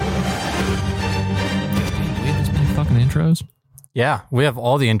intros? Yeah, we have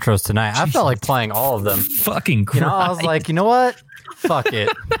all the intros tonight. I felt like playing all of them. Fucking Christ. I was like, you know what? Fuck it.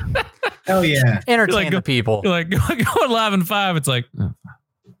 Hell yeah. Entertain the people. You're like, going live in 5. It's like,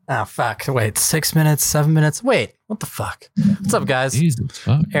 Oh, fuck. Wait, 6 minutes, 7 minutes? Wait, what the fuck? What's up, guys? Jesus,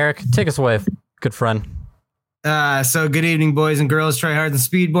 fuck. Eric, take us away, good friend. So good evening, boys and girls, tryhards and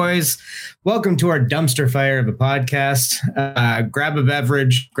speed boys. Welcome to our dumpster fire of a podcast. Grab a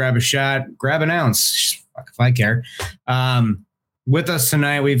beverage, grab a shot, grab an ounce. Fuck if I care. With us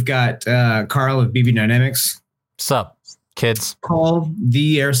tonight, we've got Carl of BB Dynamics. What's up, kids? Paul,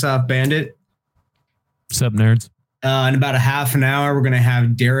 the Airsoft Bandit. What's up, nerds? In about a half an hour, we're going to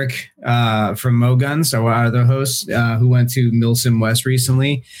have Derek from MoGuns, our other host, who went to Milsim West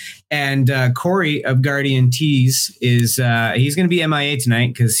recently. And Corey of Guardian Tees is he's going to be MIA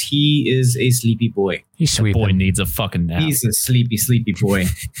tonight because he is a sleepy boy. He's That boy needs a fucking nap. He's a sleepy boy.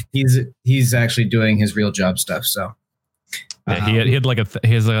 he's actually doing his real job stuff. So Yeah, he had like a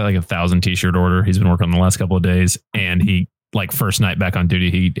 1,000 t-shirt order. He's been working on the last couple of days, and he like first night back on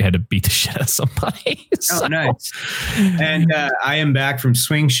duty, he had to beat the shit out of somebody. Oh, nice. And I am back from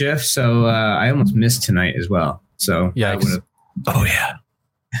swing shift, so I almost missed tonight as well. So yeah, oh yeah.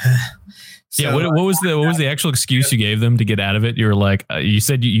 So, Yeah, what was the actual excuse you gave them to get out of it? You were like, you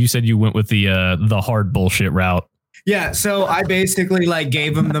said you went with the hard bullshit route. Yeah, so I basically like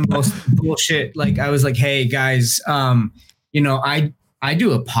gave them the most bullshit. Like I was like, hey guys, I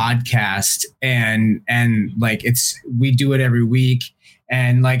do a podcast and like we do it every week.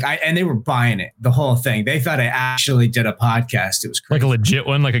 And like and they were buying it, the whole thing. They thought I actually did a podcast. It was crazy. Like a legit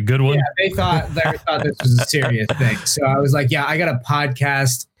one, like a good one. Yeah, they thought this was a serious thing. So I was like, yeah, I got a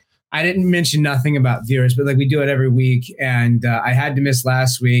podcast. I didn't mention nothing about viewers, but like we do it every week. And I had to miss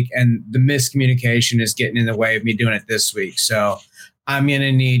last week, and the miscommunication is getting in the way of me doing it this week. So I'm going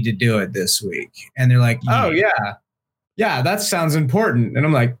to need to do it this week. And they're like, oh yeah, that sounds important. And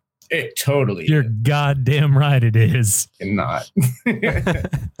I'm like, it totally You're is. goddamn right it is. And not.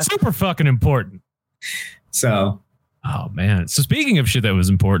 Super fucking important. So. Oh man. So speaking of shit that was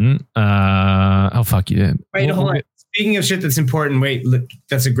important, oh fuck you did. Wait, hold on. Speaking of shit that's important, wait, look,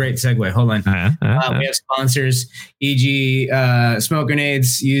 that's a great segue. Hold on. We have sponsors, e.g. Smoke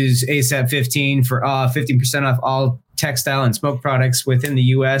Grenades. Use ASAP 15 for 15% off all textile and smoke products within the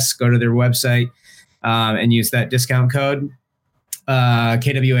U.S. Go to their website and use that discount code. KWA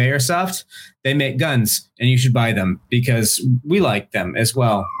Airsoft. They make guns, and you should buy them because we like them as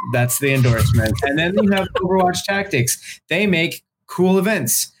well. That's the endorsement. And then you have Overwatch Tactics. They make cool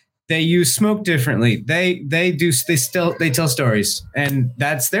events. They use smoke differently. They tell stories, and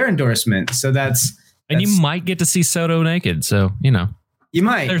that's their endorsement. So that's you might get to see Soto naked. So you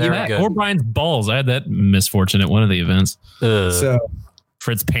might. There's that. Or Brian's balls. I had that misfortune at one of the events. So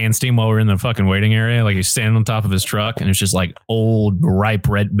Fritz Panstein while we're in the fucking waiting area, like he's standing on top of his truck, and it's just like old ripe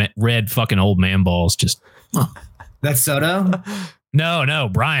red fucking old man balls. Just that's Soto. No,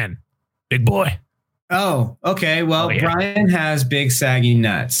 Brian, big boy. Oh, okay. Well, yeah. Brian has big saggy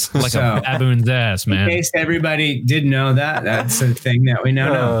nuts. Like a baboon's ass, man. In case everybody did know that, that's a thing that we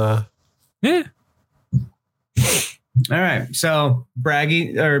now know. Yeah. All right. So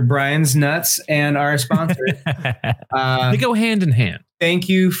Brian's nuts and our sponsor. They go hand in hand. Thank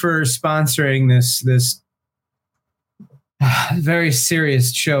you for sponsoring this very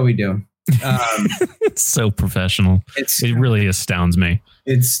serious show we do. It's so professional. It really astounds me.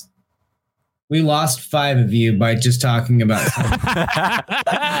 We lost 5 of you by just talking about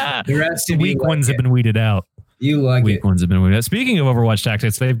the rest of weak ones have been weeded out. You like weak ones have been weeded out. Speaking of Overwatch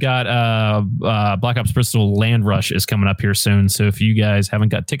Tactics, they've got Black Ops Bristol Land Rush is coming up here soon. So if you guys haven't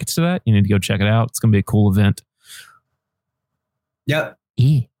got tickets to that, you need to go check it out. It's going to be a cool event. Yep.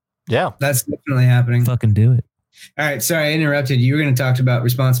 Yeah. That's definitely happening. Fucking do it. All right. Sorry, I interrupted. You were going to talk about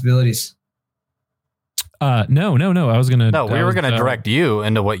responsibilities. No. I was gonna. No, we were gonna direct you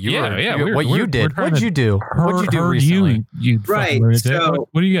into what you were. What you did. What'd you do? What'd you do recently? You right. So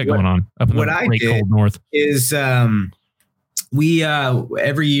what do you got going on up in the great cold north? Is we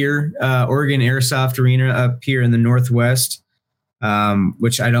every year Oregon Airsoft Arena up here in the Northwest,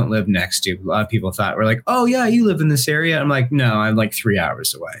 which I don't live next to. A lot of people thought we're like, oh yeah, you live in this area. I'm like, no, I'm like 3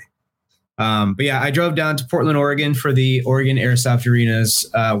 hours away. But yeah, I drove down to Portland, Oregon for the Oregon Airsoft Arena's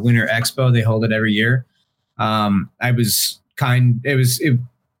Winter Expo. They hold it every year. KWA was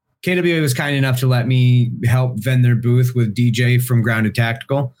kind enough to let me help vend their booth with DJ from Grounded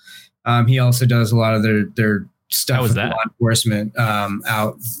Tactical. He also does a lot of their stuff with law enforcement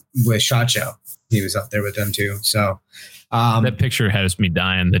out with SHOT Show. He was out there with them too. So that picture has me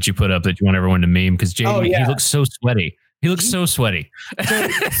dying that you put up that you want everyone to meme because JD, he looks so sweaty. He looks so sweaty.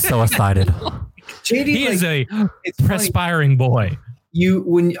 So excited. JD, he is a perspiring boy.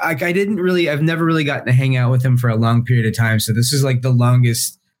 I've never really gotten to hang out with him for a long period of time. So this is like the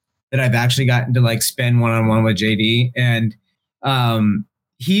longest that I've actually gotten to like spend one-on-one with JD. And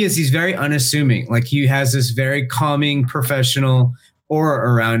he's very unassuming. Like he has this very calming professional aura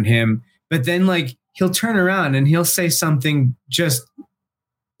around him, but then like he'll turn around and he'll say something just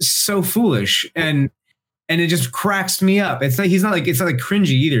so foolish and it just cracks me up. It's not like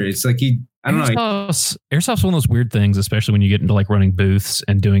cringy either. It's like I don't know. Airsoft's one of those weird things, especially when you get into like running booths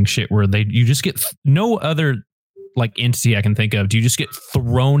and doing shit where you just get no other like entity I can think of. Do you just get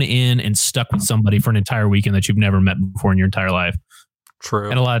thrown in and stuck with somebody for an entire weekend that you've never met before in your entire life?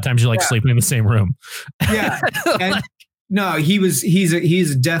 True. And a lot of times you're like sleeping in the same room. Yeah. And, no,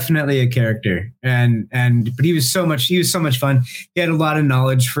 he's definitely a character. But he was so much fun. He had a lot of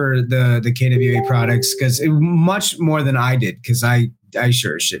knowledge for the KWA products because much more than I did, because I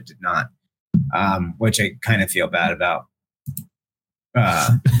sure as shit did not. Which I kind of feel bad about.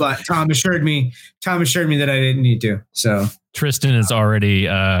 But Tom assured me that I didn't need to. So Tristan has already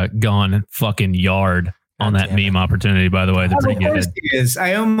gone fucking yard on that meme opportunity, by the way. He is.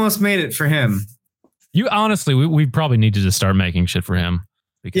 I almost made it for him. You honestly, we probably need to just start making shit for him.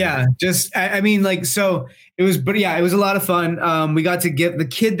 Yeah, I mean, like, so it was, but yeah, it was a lot of fun. We got to get the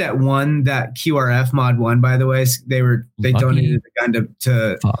kid that won that QRF mod 1, by the way. They donated the gun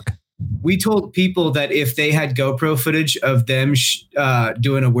to fuck. We told people that if they had GoPro footage of them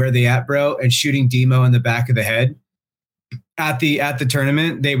doing a "Where They At, Bro" and shooting Demo in the back of the head at the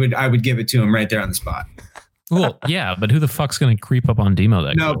tournament, I would give it to him right there on the spot. Well, yeah, but who the fuck's going to creep up on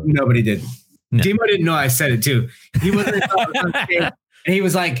Demo? Nobody did. No. Demo didn't know I said it too. He wasn't on stage, and he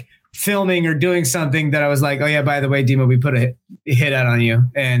was like filming or doing something that I was like, "Oh yeah, by the way, Demo, we put a hit out on you,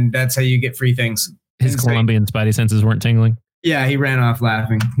 and that's how you get free things." His Colombian spidey senses weren't tingling. Yeah, he ran off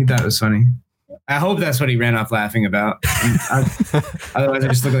laughing. He thought it was funny. I hope that's what he ran off laughing about. Otherwise, I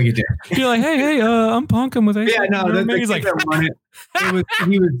just look like a dick. You're like, hey, I'm Punk. I'm with Ace. Yeah, no, he's like,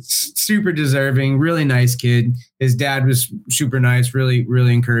 he was super deserving, really nice kid. His dad was super nice, really,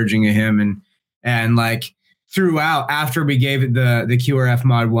 really encouraging of him, and like throughout after we gave it the QRF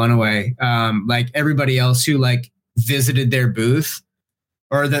mod 1 away, like everybody else who like visited their booth.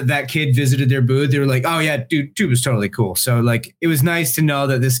 Or that kid visited their booth, they were like, "Oh yeah, dude was totally cool." So like, it was nice to know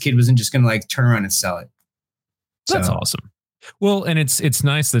that this kid wasn't just gonna like turn around and sell it. That's awesome. Well, and it's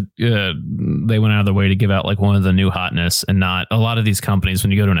nice that they went out of their way to give out like one of the new hotness, and not a lot of these companies.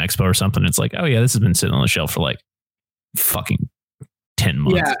 When you go to an expo or something, it's like, "Oh yeah, this has been sitting on the shelf for like fucking 10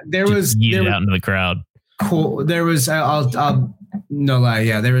 months." Yeah, there was out into the crowd. Cool. There was I'll no lie.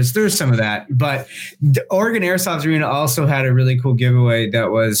 Yeah, there was some of that, but the Oregon Airsoft Arena also had a really cool giveaway. That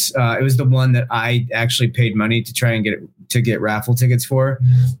was it was the one that I actually paid money to try and get raffle tickets for.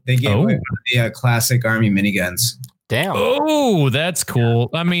 They gave away one of the classic Army miniguns. Damn. Oh, that's cool.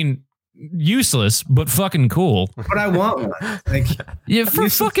 I mean, useless, but fucking cool. But I want one. Like, yeah, for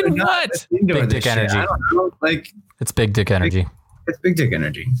fucking what? Big dick energy. I don't know. Like, it's big dick energy. It's big dick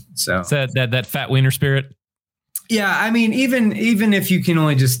energy. So it's that fat wiener spirit. Yeah, I mean, even if you can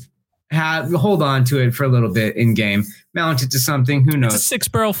only just hold on to it for a little bit in game, mount it to something. Who knows? It's a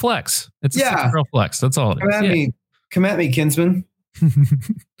 6-barrel flex. It's a 6-barrel flex. That's all it is. Come at me, Kinsman.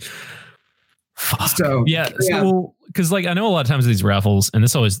 So because like I know a lot of times these raffles, and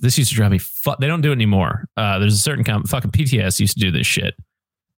this used to drive me. They don't do it anymore. There's a certain fucking PTS used to do this shit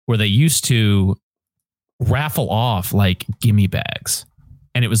where they used to raffle off like gimme bags,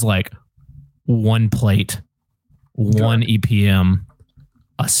 and it was like 1 plate, 1 EPM,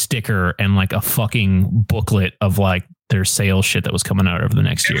 a sticker, and like a fucking booklet of like their sales shit that was coming out over the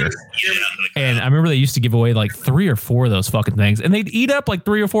next year. And I remember they used to give away like 3 or 4 of those fucking things, and they'd eat up like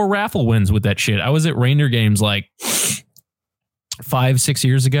 3 or 4 raffle wins with that shit. I was at Reindeer Games like 5-6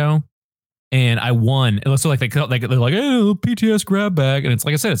 years ago, and I won. It looks like they're like, "Oh, PTS grab bag," and it's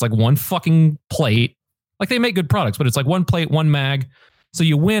like I said, it's like 1 fucking plate. Like they make good products, but it's like 1 plate, 1 mag. So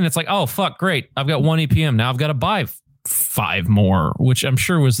you win. It's like, oh fuck, great! I've got 1 EPM now. I've got to buy 5 more, which I'm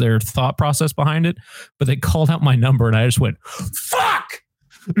sure was their thought process behind it. But they called out my number, and I just went, "Fuck!"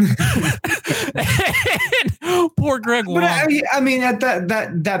 And poor Greg. But I mean, at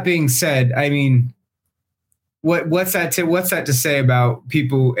that being said, I mean, what's that to say about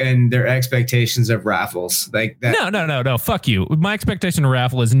people and their expectations of raffles like that? No. Fuck you. My expectation of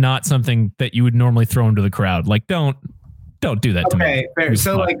raffle is not something that you would normally throw into the crowd. Like, don't do that to me. Okay, fair.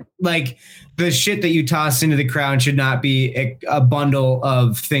 So like the shit that you toss into the crowd should not be a bundle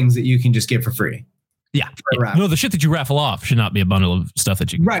of things that you can just get for free. Yeah. No, the shit that you raffle off should not be a bundle of stuff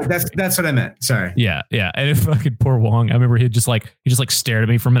that you. Right. That's what I meant. Sorry. Yeah. Yeah. And if fucking poor Wong, I remember he just stared at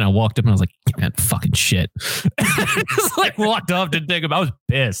me for a minute. I walked up and I was like, man, fucking shit. Just like walked off, didn't think of. I was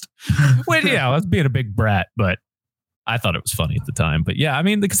pissed. Well, yeah, I was being a big brat, but I thought it was funny at the time. But yeah, I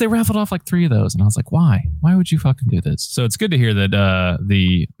mean, because they raffled off like 3 of those, and I was like, why? Why would you fucking do this? So it's good to hear that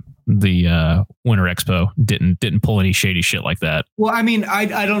the Winter Expo didn't pull any shady shit like that. Well, I mean,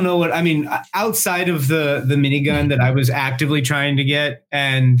 I don't know what I mean outside of the minigun that I was actively trying to get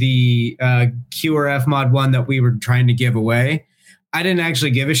and the QRF Mod 1 that we were trying to give away. I didn't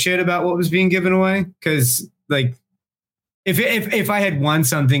actually give a shit about what was being given away because like if I had won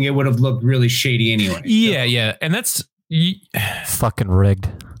something, it would have looked really shady anyway. Yeah, yeah, and that's fucking rigged.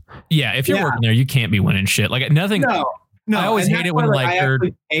 Yeah, if you're working there, you can't be winning shit. Like nothing. No, I always hate it when like I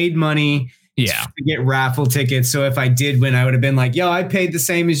paid money to get raffle tickets. So if I did win, I would have been like, yo, I paid the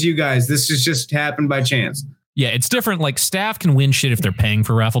same as you guys. This just happened by chance. Yeah, it's different. Like staff can win shit if they're paying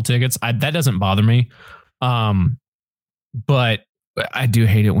for raffle tickets. That doesn't bother me. But I do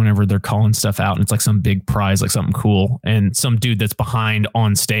hate it whenever they're calling stuff out and it's like some big prize, like something cool. And some dude that's behind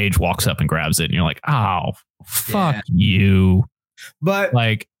on stage walks up and grabs it. And you're like, oh, fuck you. But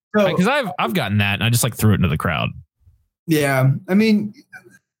like, because I've gotten that and I just like threw it into the crowd. Yeah. I mean,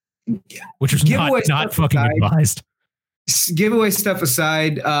 which was not fucking advised. Giveaway stuff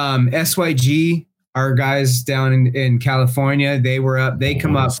aside, SYG, our guys down in California, they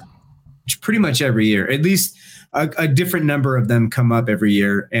come up pretty much every year. At least a different number of them come up every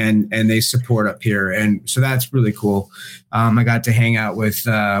year and they support up here. And so that's really cool. I got to hang out with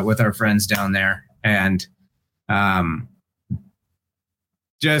our friends down there and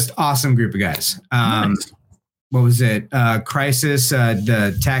just awesome group of guys. Nice. What was it? Crisis,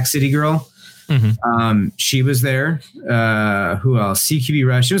 the Tax City girl. Mm-hmm. She was there. Who else? CQB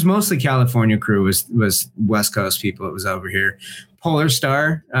Rush. It was mostly California crew. Was West Coast people. It was over here. Polar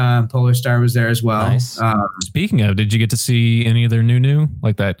Star. Polar Star was there as well. Nice. Speaking of, did you get to see any of their new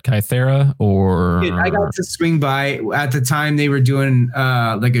like that Kythera or? I got to swing by. At the time, they were doing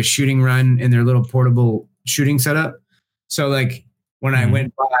like a shooting run in their little portable shooting setup. So like. When I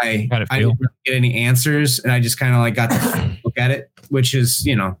went by, I didn't really get any answers, and I just kind of like got to look at it, which is,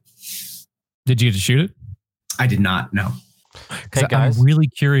 you know. Did you get to shoot it? I did not. No. Okay, guys. I'm really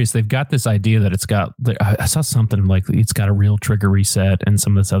curious. They've got this idea that it's got. I saw something like it's got a real trigger reset and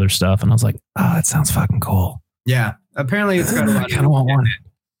some of this other stuff, and I was like, oh, that sounds fucking cool. Yeah. Apparently, it's got a lot. I kind of want one.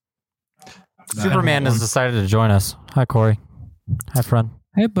 Superman has decided to join us. Hi, Corey. Hi, friend.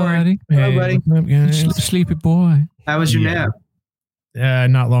 Hey, buddy. Hello, buddy. What's up, guys? Sleepy boy. How was your nap?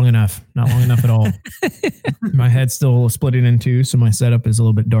 Not long enough. Not long enough at all. My head's still splitting in two, so my setup is a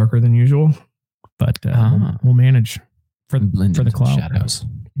little bit darker than usual. But we'll manage for the cloud. Shadows.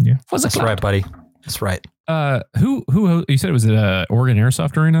 Yeah, that's right, buddy. That's right. Who you said it was at Oregon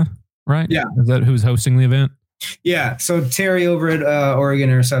Airsoft Arena, right? Yeah. Is that who's hosting the event? Yeah. So Terry over at Oregon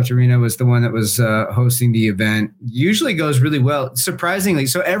Airsoft Arena was the one that was hosting the event. Usually goes really well, surprisingly.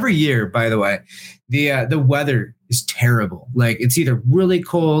 So every year, by the way, the weather is terrible. Like it's either really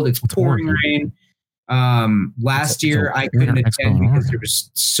cold, it's pouring rain. Last year I couldn't attend because there was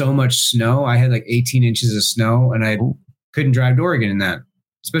so much snow. I had like 18 inches of snow, and I couldn't drive to Oregon in that,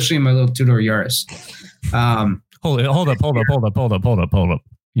 especially in my little 2-door Yaris. Hold up.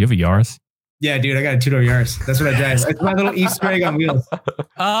 You have a Yaris? Yeah, dude, I got a 2-door Yaris. That's what I drive. It's my little Easter egg on wheels.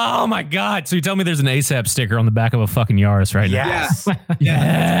 Oh my God. So you tell me there's an ASAP sticker on the back of a fucking Yaris right now. Yes. Yeah.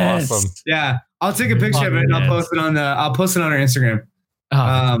 Yes. That's awesome. Yeah. I'll take a picture of it and I'll post it on our Instagram. Oh,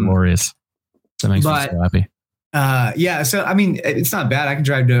 that's glorious. That makes me so happy. Yeah. So, I mean, it's not bad. I can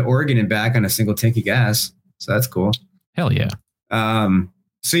drive to Oregon and back on a single tank of gas. So that's cool. Hell yeah.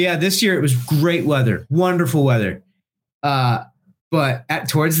 So yeah, this year it was great weather, wonderful weather. But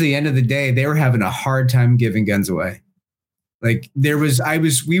towards the end of the day, they were having a hard time giving guns away. Like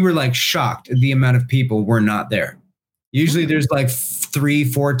we were like shocked at the amount of people were not there. Usually there's like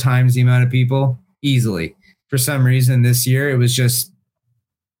 3-4 times the amount of people easily. For some reason this year, it was just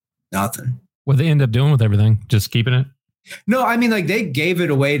nothing. What they end up doing with everything? Just keeping it? No, I mean, like they gave it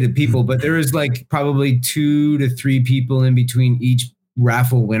away to people, but there was like probably 2 to 3 people in between each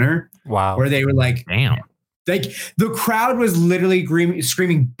raffle winner. Wow. Where they were like, damn. Like the crowd was literally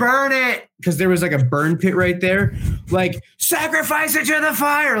screaming, burn it. Because there was like a burn pit right there. Like, sacrifice it to the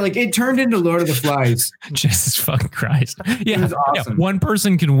fire. Like it turned into Lord of the Flies. Jesus fucking Christ. Yeah. It was awesome. Yeah. One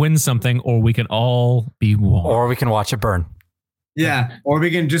person can win something, or we can all be one. Or we can watch it burn. Yeah. Or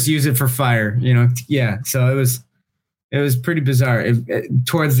we can just use it for fire, you know? Yeah. So it was pretty bizarre.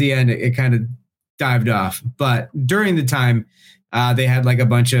 Towards the end, it kind of dived off. But during the time, they had like a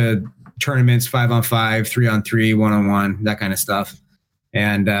bunch of tournaments, 5-on-5, 3-on-3, 1-on-1, that kind of stuff.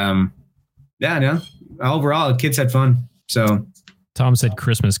 And overall, kids had fun. So Tom said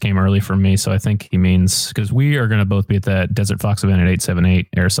Christmas came early for me, so I think he means because we are going to both be at that Desert Fox event at 878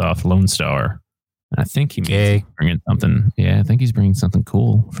 Airsoft Lone Star. And I think he means he's bringing something. Yeah, I think he's bringing something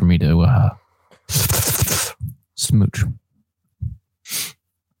cool for me to smooch.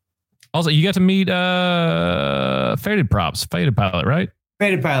 Also, you got to meet Faded Pilot, right?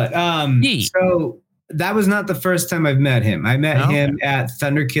 Faded Pilot. So that was not the first time I've met him. I met him at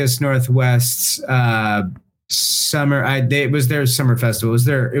Thunderkiss Northwest's summer. It was their summer festival.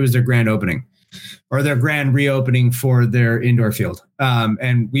 It was their grand opening, or their grand reopening for their indoor field.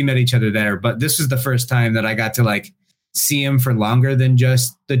 And we met each other there. But this was the first time that I got to like see him for longer than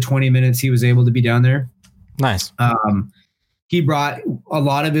just the 20 minutes he was able to be down there. Nice. He brought a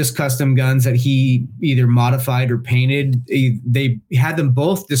lot of his custom guns that he either modified or painted. They had them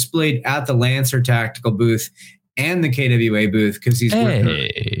both displayed at the Lancer Tactical booth and the KWA booth because he's working on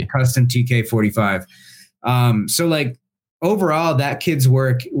a custom TK45. So like overall, that kid's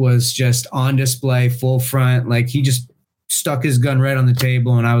work was just on display, full front. Like he just stuck his gun right on the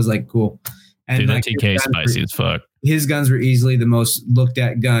table, and I was like, cool. And dude, like, that TK is spicy as fuck. His guns were easily the most looked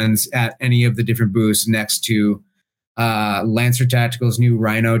at guns at any of the different booths next to Lancer Tactical's new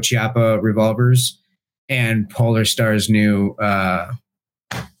Rhino Chiappa revolvers and Polar Star's new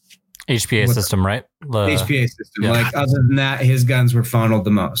HPA system, right? HPA system. Yeah. Like other than that, his guns were funneled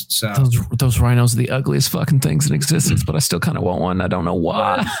the most. So those Rhinos are the ugliest fucking things in existence, but I still kind of want one. I don't know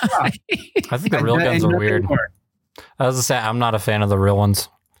why. I think the real guns are weird. I was gonna say I'm not a fan of the real ones.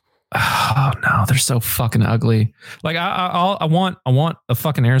 Oh no, they're so fucking ugly. Like I want a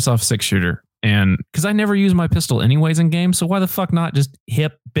fucking airsoft 6-shooter. And because I never use my pistol anyways in games, so why the fuck not just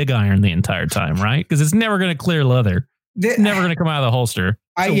hip big iron the entire time, right? Because it's never going to clear leather. It's never going to come out of the holster.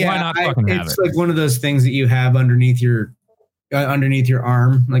 So why not fucking have it? It's like one of those things that you have underneath your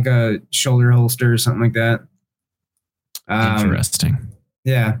arm, like a shoulder holster or something like that. Interesting.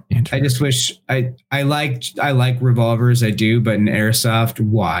 Yeah, I just wish I like revolvers. I do, but in airsoft,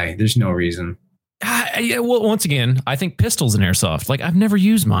 why? There's no reason. Well, once again, I think pistols in airsoft. Like I've never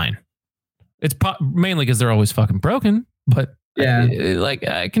used mine. It's mainly because they're always fucking broken, but yeah,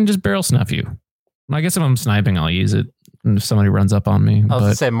 I can just barrel snuff you. I guess if I'm sniping, I'll use it. And if somebody runs up on me, I was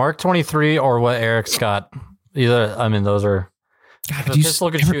gonna say Mark 23 or what Eric's got. Either, I mean, those are. God, if just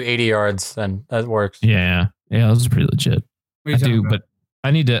look at you 80 yards, then that works. Yeah, those are pretty legit. I do, but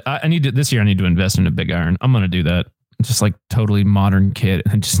I need to. This year, I need to invest in a big iron. I'm gonna do that. Just like totally modern kid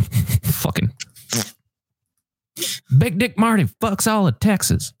and just fucking Big Dick Marty fucks all of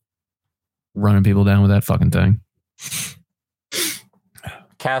Texas. Running people down with that fucking thing.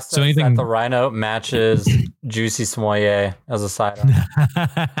 Cast that the Rhino matches Juicy Smollett as a sidearm.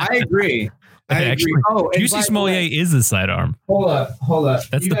 I agree. Actually, Juicy Smollett is the sidearm. Hold up.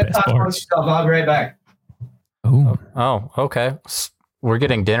 That's the best part. I'll be right back. Oh, okay. We're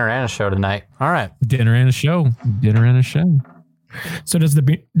getting dinner and a show tonight. All right. Dinner and a show. So does the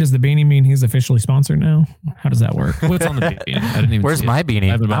beanie mean he's officially sponsored now? How does that work? What's on the beanie? I didn't even. Where's my beanie?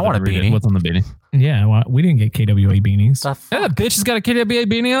 I want a beanie. What's on the beanie? Yeah, well, we didn't get KWA beanies. Yeah, bitch has got a KWA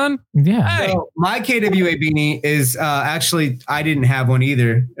beanie on. Yeah. Hey. So my KWA beanie is actually I didn't have one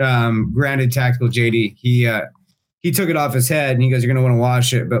either. Grounded Tactical JD. He took it off his head and he goes, "You're gonna want to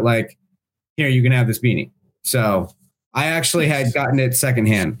wash it, but like here you can have this beanie." So I actually had gotten it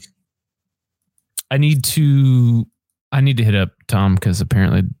secondhand. I need to hit up Tom because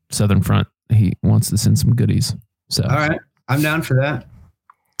apparently Southern Front, he wants to send some goodies. So all right, I'm down for that.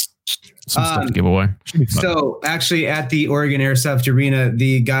 Some stuff to give away. So actually at the Oregon Airsoft Arena,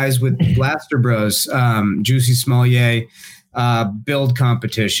 the guys with Blaster Bros, Juicy Smollett, build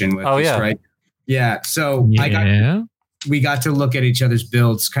competition with right? Yeah. So we got to look at each other's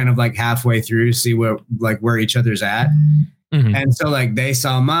builds kind of like halfway through, see where each other's at. Mm-hmm. And so like they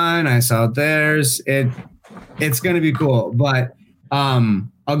saw mine, I saw theirs. It's going to be cool, but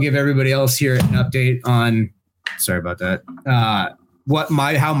I'll give everybody else here an update on. Sorry about that.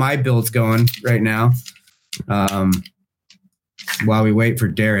 How my build's going right now. While we wait for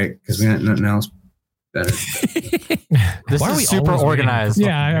Derek because we got nothing else better. This is super organized.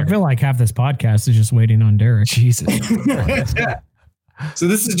 Yeah, I feel like half this podcast is just waiting on Derek. Jesus. So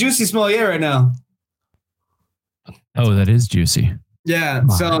this is Juicy Smollett right now. Oh, that is juicy. Yeah,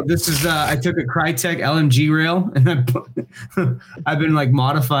 so this is I took a Crytek LMG rail and I've been like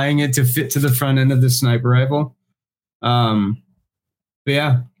modifying it to fit to the front end of the sniper rifle. But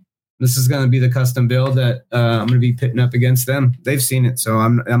yeah, this is going to be the custom build that I'm going to be pitting up against them. They've seen it, so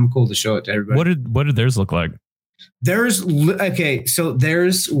I'm cool to show it to everybody. What did theirs look like? So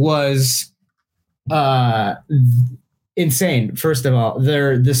theirs was insane. First of all,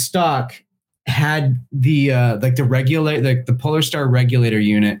 the stock had the the Polar Star regulator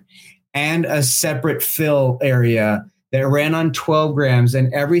unit and a separate fill area that ran on 12 grams,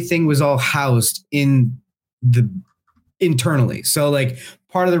 and everything was all housed internally. So like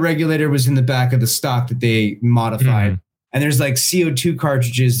part of the regulator was in the back of the stock that they modified. And there's like CO2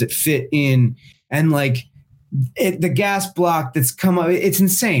 cartridges that fit in, and like the gas block that's come up. It's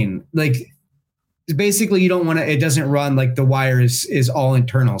insane. Like basically you don't want to, it doesn't run like the wire is all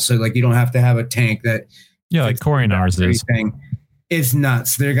internal. So like you don't have to have a tank that. Yeah. Like Corey and ours is. It's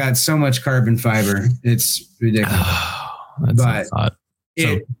nuts. They got so much carbon fiber. It's ridiculous. But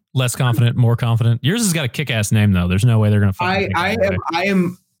so less confident, more confident. Yours has got a kick-ass name though. There's no way they're going to. I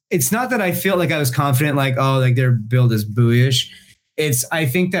am. It's not that I feel like I was confident, like, oh, like their build is buoyish. I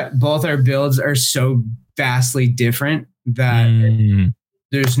think that both our builds are so vastly different that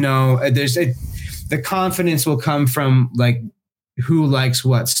the confidence will come from like who likes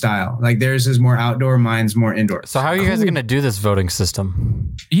what style. Like theirs is more outdoor, mine's more indoor. So how are you guys going to do this voting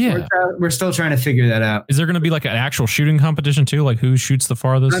system? Yeah. We're still trying to figure that out. Is there going to be like an actual shooting competition too? Like who shoots the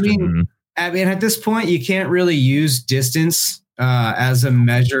farthest? I mean, at this point you can't really use distance as a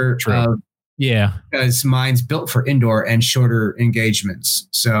measure of, because mine's built for indoor and shorter engagements,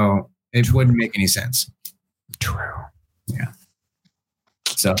 so it wouldn't make any sense. True. Yeah.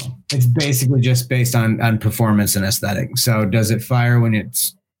 So it's basically just based on performance and aesthetic. So does it fire when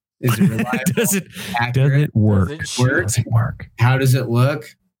is it reliable? Does it work? Does it work? How does it look?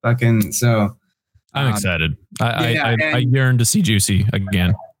 Fucking so. I'm excited. I yearn to see Juicy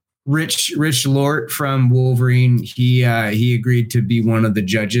again. Rich Lort from Wolverine, he agreed to be one of the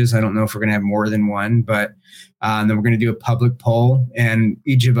judges. I don't know if we're going to have more than one, but then we're going to do a public poll, and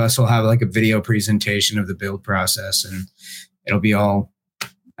each of us will have like a video presentation of the build process, and it'll be all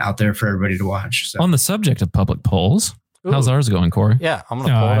out there for everybody to watch. So. On the subject of public polls, how's ours going, Corey? Yeah, I'm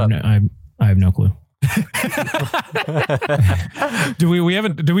going to pull it up. I have no clue. we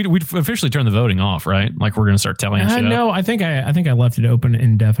officially turned the voting off, right? Like we're going to start telling us. No, I think I left it open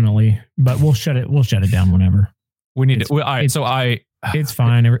indefinitely, but we'll shut it down whenever. We need to. All right. It's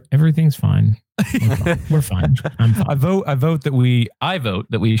fine. Everything's fine. We're fine. I'm fine. I vote that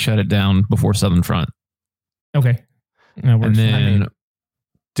we shut it down before Southern Front. Okay. And then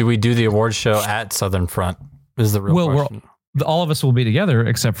do we do the award show at Southern Front? Is the real question. All of us will be together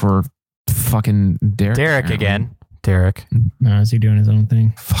except for fucking Derek. Derek again. Derek. No, is he doing his own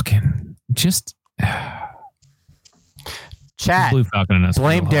thing? Fucking just chat. Blue Falcon and us.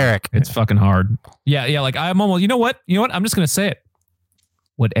 Blame Derek. It's fucking hard. Yeah. Like I'm almost. You know what? I'm just gonna say it.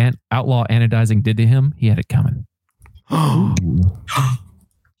 What Outlaw Anodizing did to him, he had it coming.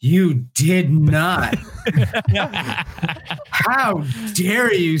 You did not. How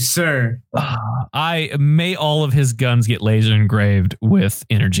dare you, sir? I may all of his guns get laser engraved with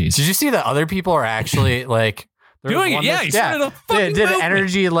energies. Did you see that other people are actually like doing it? Yeah, they did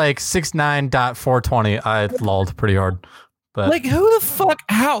energy like 69.420. I lulled pretty hard. But like who the fuck?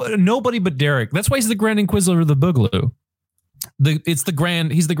 How? Nobody but Derek. That's why he's the Grand Inquisitor of the Boogaloo. He's the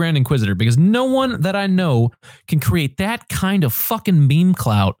Grand Inquisitor, because no one that I know can create that kind of fucking meme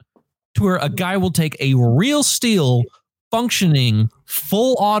clout to where a guy will take a real steel functioning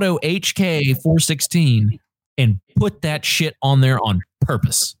full auto HK 416 and put that shit on there on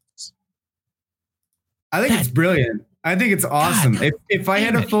purpose. I think it's brilliant. I think it's awesome. If I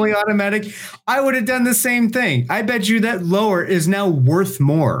had a fully automatic, I would have done the same thing. I bet you that lower is now worth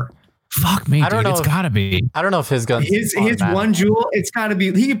more. Fuck me, dude. It's got to be. I don't know if his gun. His one jewel. It's got to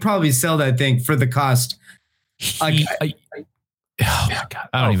be. He could probably sell that thing for the cost. Oh my god!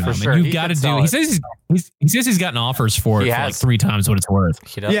 I don't even know. Sure. You've got to do. He says he's gotten offers for it for like 3 times what it's worth.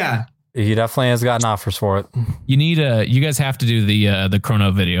 Yeah, he definitely has gotten offers for it. You need you guys have to do the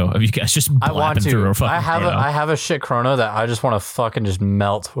chrono video of you guys just blapping through a fucking chrono. I have a shit chrono that I just want to fucking just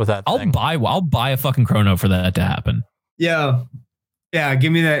melt with that thing. I'll buy a fucking chrono for that to happen. Yeah,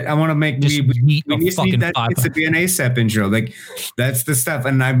 give me that. I want to make we need that. It's to be an ASAP intro. Like that's the stuff,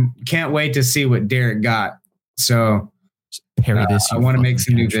 and I can't wait to see what Derek got. So parry this. I want to make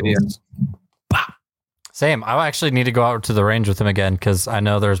some new videos. Same. I actually need to go out to the range with him again because I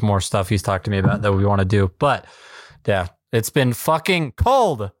know there's more stuff he's talked to me about that we want to do. But yeah, it's been fucking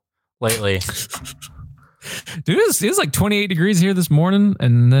cold lately. Dude, it was like 28 degrees here this morning,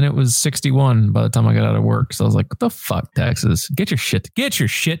 and then it was 61 by the time I got out of work. So I was like, what the fuck, Texas? Get your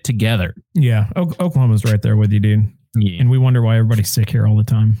shit together. Yeah, Oklahoma's right there with you, dude. Yeah. And we wonder why everybody's sick here all the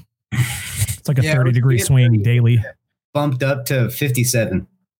time. It's like a 30-degree swing daily. Bumped up to 57.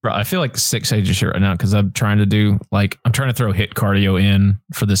 Bro, I feel like 6 ages shit right now because I'm trying to throw hit cardio in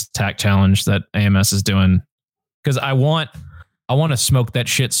for this TAC challenge that AMS is doing. Because I want to smoke that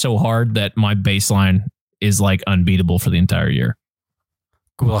shit so hard that my baseline is like unbeatable for the entire year.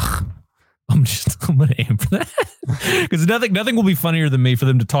 Ugh. I'm gonna aim for that because nothing will be funnier than me for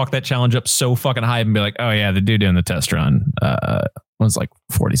them to talk that challenge up so fucking high and be like, oh yeah, the dude doing the test run was like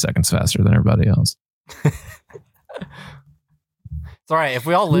 40 seconds faster than everybody else. It's all right if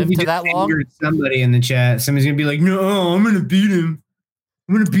we all live to that long. Somebody in the chat, somebody's gonna be like, no, I'm gonna beat him.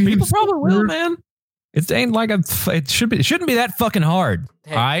 People probably will, man. It ain't like it shouldn't be that fucking hard.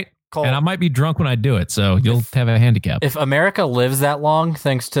 Hey, all right. Cole, and I might be drunk when I do it, so you'll have a handicap. If America lives that long,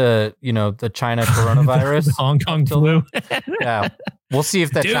 thanks to the China coronavirus, the Hong Kong flu, yeah, we'll see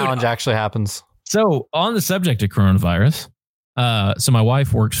if that challenge actually happens. So, on the subject of coronavirus, so my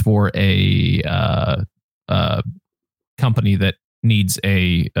wife works for a company that needs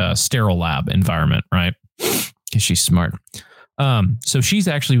a sterile lab environment, right? Because she's smart. So she's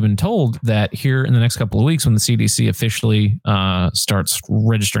actually been told that here in the next couple of weeks, when the CDC officially starts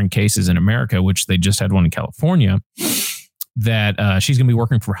registering cases in America, which they just had one in California, that she's going to be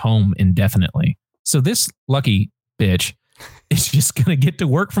working from home indefinitely. So this lucky bitch is just going to get to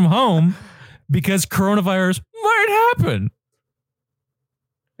work from home because coronavirus might happen.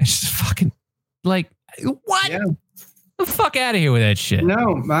 It's just fucking like, what? Yeah. The fuck out of here with that shit.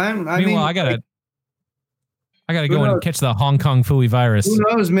 No, Meanwhile, I gotta go and catch the Hong Kong Fooey virus. Who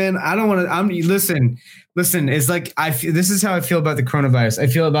knows, man? I don't want to. Listen. It's like this is how I feel about the coronavirus. I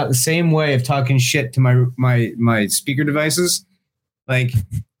feel about the same way of talking shit to my speaker devices. Like,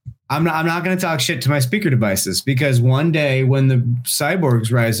 I'm not going to talk shit to my speaker devices because one day when the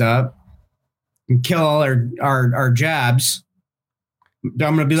cyborgs rise up and kill all our jabs, I'm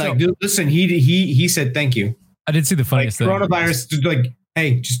going to be like, dude, listen. He said thank you. I did see the funniest thing. Coronavirus, like,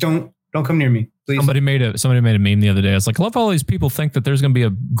 hey, just don't come near me. Please. Somebody made a meme the other day. It's like, I love how all these people think that there's going to be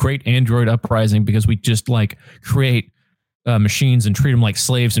a great Android uprising because we just like create machines and treat them like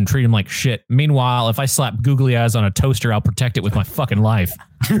slaves and treat them like shit. Meanwhile, if I slap googly eyes on a toaster, I'll protect it with my fucking life.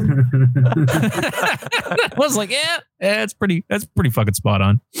 I was like, that's pretty fucking spot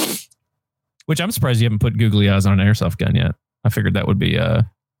on. Which I'm surprised you haven't put googly eyes on an airsoft gun yet. I figured that would be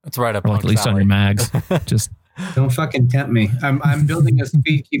that's right up, or like at least on your mags. Just. Don't fucking tempt me. I'm building a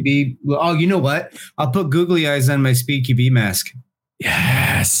Speed QB. Oh, you know what? I'll put googly eyes on my Speed QB mask.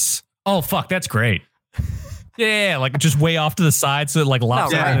 Yes. Oh, fuck. That's great. Yeah, like just way off to the side so it like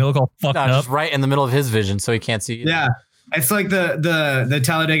locks out and they look all fucked up. Just right in the middle of his vision so he can't see you. Yeah. It's like the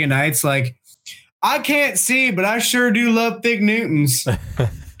Talladega Nights. Like, I can't see, but I sure do love Fig Newtons.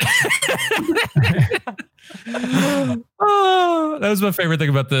 Oh, that was my favorite thing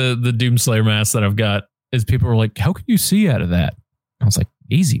about the Doomslayer mask that I've got. Is people were like, how can you see out of that? I was like,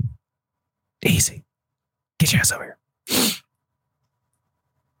 easy. Get your ass over here.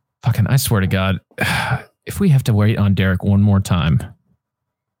 Fucking, I swear to God, if we have to wait on Derek one more time,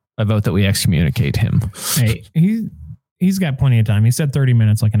 I vote that we excommunicate him. Hey, he's got plenty of time. He said 30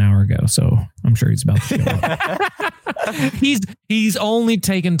 minutes like an hour ago, so I'm sure he's about to show up. He's only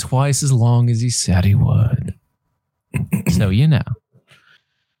taken twice as long as he said he would. So, you know.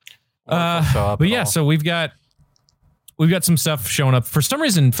 But yeah, so we've got some stuff showing up. For some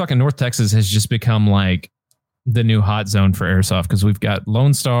reason, fucking North Texas has just become like the new hot zone for airsoft because we've got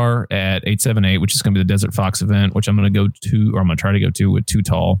Lone Star at 878, which is going to be the Desert Fox event, which I'm going to go to, or I'm going to try to go to with Too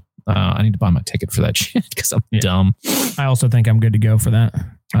Tall. I need to buy my ticket for that shit because I'm dumb. I also think I'm good to go for that.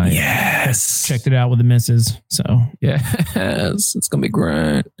 Yes. Checked it out with the missus. So yes, it's going to be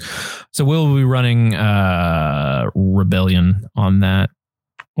great. So we'll be running Rebellion on that.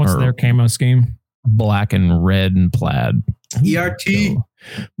 What's their camo scheme? Black and red and plaid. ERT. So,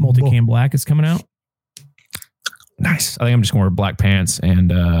 multicam black is coming out. Nice. I think I'm just going to wear black pants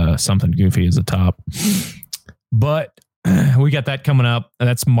and something goofy as a top. But we got that coming up.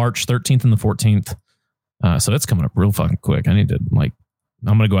 That's March 13th and the 14th. So that's coming up real fucking quick. I need to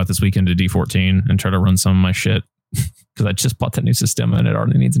I'm going to go out this weekend to D14 and try to run some of my shit because I just bought that new system and it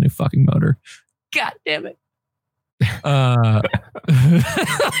already needs a new fucking motor. God damn it.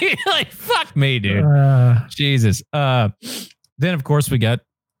 Like fuck me, dude. Jesus. Then of course we got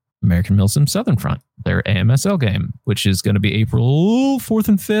American Milsim Southern Front, their AMSL game, which is going to be April 4th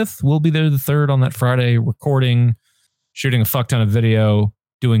and 5th. We'll be there the 3rd on that Friday, recording, shooting a fuck ton of video,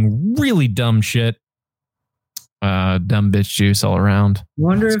 doing really dumb shit. Dumb bitch juice all around. I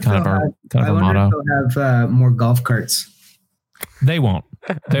wonder if they'll have more golf carts. They won't.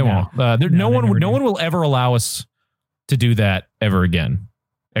 They won't. No one will ever allow us to do that ever again.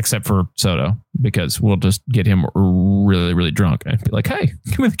 except for Soto, because we'll just get him really, really drunk and be like, hey,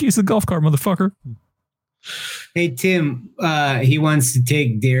 give me the keys to the golf cart, motherfucker. Hey, Tim, he wants to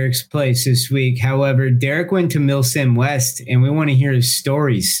take Derek's place this week. However, Derek went to Milsim West, and we want to hear his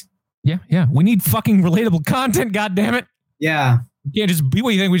stories. Yeah. We need fucking relatable content, goddammit. Yeah. You can't just be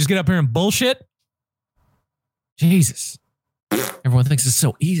what you think. We just get up here and bullshit. Jesus. Everyone thinks it's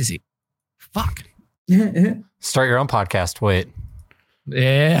so easy. Fuck. Start your own podcast. Wait.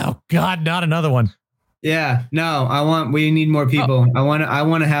 Yeah. Oh God, not another one. Yeah. No, we need more people. I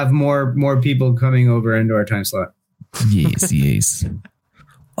want to have more people coming over into our time slot. Yes.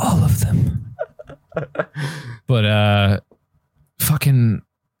 All of them. But fucking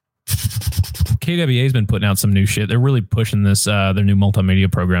KWA's been putting out some new shit. They're really pushing this their new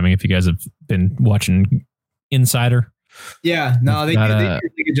multimedia programming. If you guys have been watching Insider. Yeah. No, they do a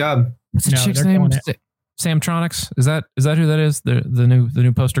good job. What's the chick's name? Samtronics? Is that who that is? The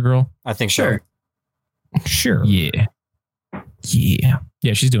new poster girl? I think sure. Sure. Yeah.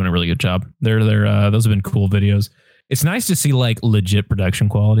 She's doing a really good job. They're those have been cool videos. It's nice to see like legit production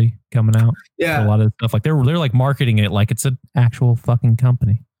quality coming out. Yeah. A lot of stuff like they're like marketing it like it's an actual fucking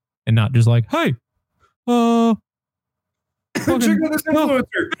company and not just like, hey, check out this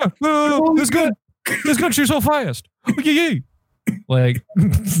influencer. This gun shoots so fast. Okay. Like,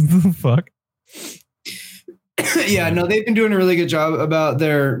 fuck. Yeah, no, they've been doing a really good job about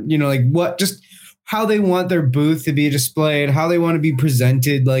their, like just how they want their booth to be displayed, how they want to be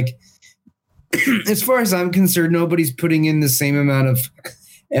presented. Like, as far as I'm concerned, nobody's putting in the same amount of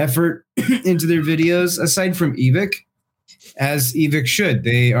effort into their videos aside from Evic, as Evic should.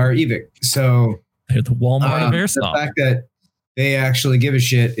 They are Evic. So they're the Walmart of airsoft. The fact that they actually give a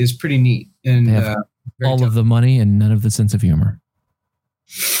shit is pretty neat. And they have all of the money and none of the sense of humor.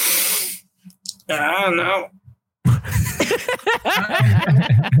 I don't know.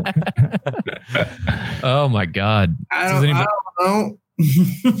 Oh my God. I don't know.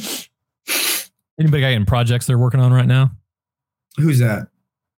 Anybody got any projects they're working on right now? Who's that?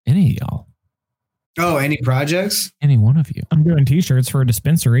 Any of y'all. Oh, any projects? Any one of you. I'm doing t-shirts for a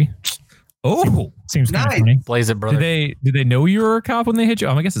dispensary. Oh, seems kind nice. of funny. Blaze it, brother. Did they know you were a cop when they hit you?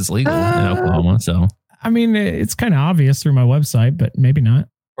 I guess it's legal in Oklahoma, so. I mean, it's kind of obvious through my website, but maybe not.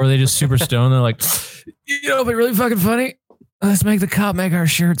 Or are they just super stoned? They're like, it'd be really fucking funny. Let's make the cop make our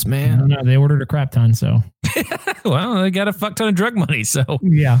shirts, man. No, they ordered a crap ton, so. Well, they got a fuck ton of drug money, so.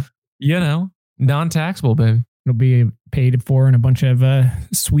 Yeah. Non-taxable, baby. It'll be paid for in a bunch of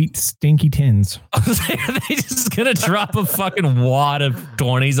sweet, stinky tins. Are they just going to drop a fucking wad of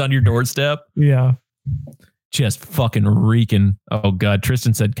 20s on your doorstep? Yeah. Just fucking reeking. Oh, God.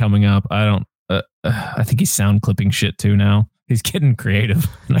 Tristan said coming up. I think he's sound clipping shit too now. He's getting creative.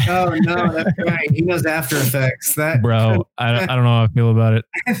 Oh, no, that's right. He knows After Effects. Bro, I don't know how I feel about it.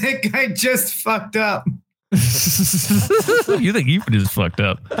 That guy just fucked up. You think you just fucked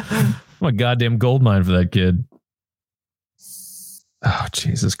up. I'm a goddamn gold mine for that kid. Oh,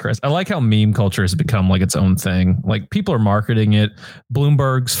 Jesus Christ. I like how meme culture has become like its own thing. Like people are marketing it.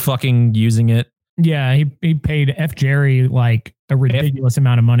 Bloomberg's fucking using it. Yeah, he paid F. Jerry like a ridiculous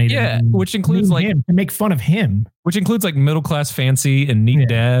amount of money. Which includes like him, to make fun of him. Which includes like Middle Class Fancy and Neat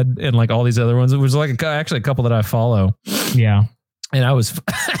Dad and like all these other ones. It was like actually a couple that I follow. Yeah, and I was.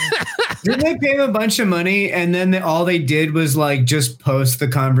 Didn't they pay him a bunch of money and then all they did was like just post the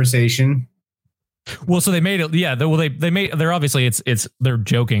conversation? Well, so they made it. Yeah. They're obviously they're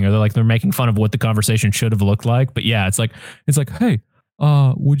joking or they're making fun of what the conversation should have looked like. But yeah, it's like, hey,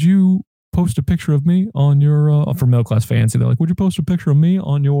 would you post a picture of me on your, for Middle Class Fancy? They're like, would you post a picture of me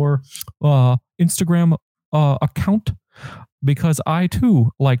on your, Instagram, account? Because I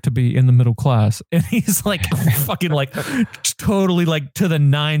too like to be in the middle class. And he's like fucking like totally like to the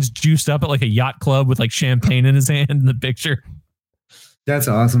nines juiced up at like a yacht club with like champagne in his hand in the picture. That's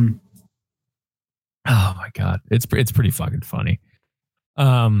awesome. Oh my God. It's pretty fucking funny.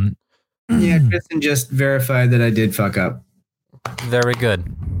 Yeah, Kristen just verified that I did fuck up. Very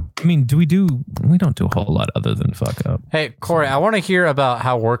good. I mean, we don't do a whole lot other than fuck up. Hey, Corey, I want to hear about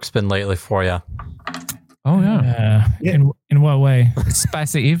how work's been lately for you. Oh yeah. In what way?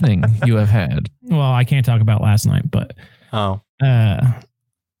 Spicy evening you have had. Well, I can't talk about last night, but no,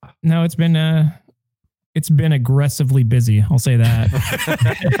 it's been aggressively busy. I'll say that.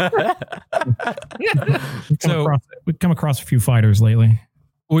 We've come across a few fighters lately.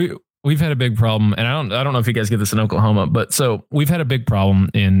 We've had a big problem, and I don't know if you guys get this in Oklahoma, but so we've had a big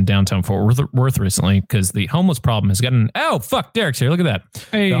problem in downtown Fort Worth recently because the homeless problem has gotten. Oh fuck, Derek's here. Look at that.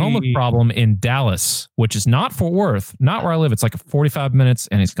 Hey. The homeless problem in Dallas, which is not Fort Worth, not where I live. It's like 45 minutes,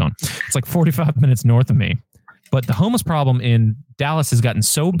 and he's gone. It's like 45 minutes north of me. But the homeless problem in Dallas has gotten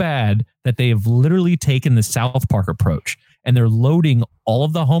so bad that they have literally taken the South Park approach, and they're loading all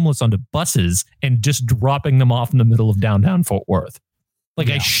of the homeless onto buses and just dropping them off in the middle of downtown Fort Worth. Like,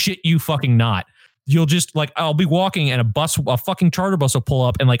 I shit you fucking not. You'll just like, I'll be walking and a fucking charter bus will pull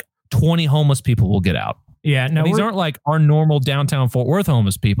up and like 20 homeless people will get out. Yeah. No, these aren't like our normal downtown Fort Worth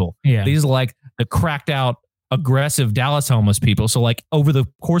homeless people. Yeah. These are like the cracked out, aggressive Dallas homeless people. So like over the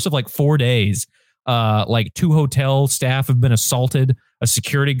course of like 4 days, like 2 hotel staff have been assaulted. A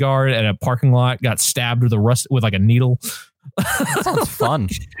security guard at a parking lot got stabbed with like a needle. That sounds fun.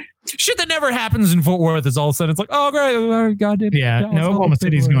 Shit that never happens in Fort Worth is all of a sudden it's like, oh great, goddamn. Yeah, no, Oklahoma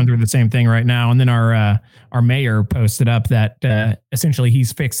City's going through the same thing right now. And then our mayor posted up that essentially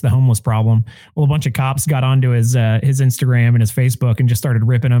he's fixed the homeless problem. Well, a bunch of cops got onto his Instagram and his Facebook and just started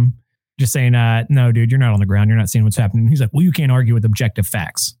ripping him, just saying, no, dude, you're not on the ground. You're not seeing what's happening. He's like, well, you can't argue with objective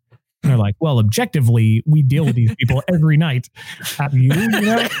facts. And they're like, well, objectively, we deal with these people every night. Have you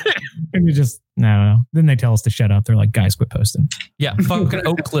know? And we just, no. Then they tell us to shut up. They're like, guys, quit posting. Yeah, fucking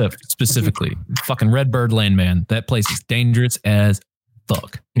Oak Cliff specifically. Fucking Redbird Lane, man. That place is dangerous as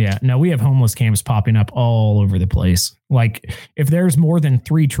fuck. Yeah, no, we have homeless camps popping up all over the place. Like, if there's more than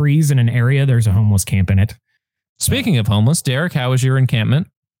 3 trees in an area, there's a homeless camp in it. Speaking of homeless, Derek, how was your encampment?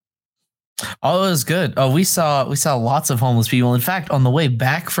 Oh, it was good. Oh, we saw lots of homeless people. In fact, on the way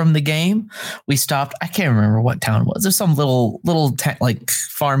back from the game, we stopped. I can't remember what town it was. There's some little like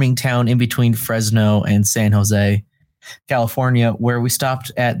farming town in between Fresno and San Jose, California, where we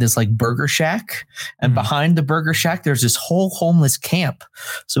stopped at this like burger shack. And behind the burger shack, there's this whole homeless camp.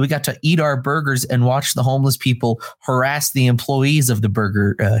 So we got to eat our burgers and watch the homeless people harass the employees of the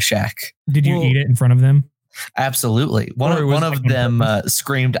burger shack. Did you eat it in front of them? Absolutely. One of them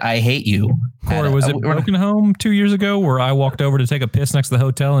screamed, "I hate you." Corey, was it Broken Home 2 years ago where I walked over to take a piss next to the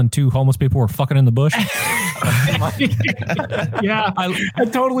hotel and 2 homeless people were fucking in the bush? Yeah, I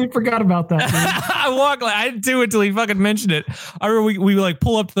totally forgot about that. I didn't do it until he fucking mentioned it. I remember we like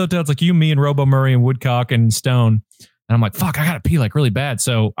pull up to the hotel. It's like you, me, and Robo Murray and Woodcock and Stone. And I'm like, fuck, I gotta pee like really bad.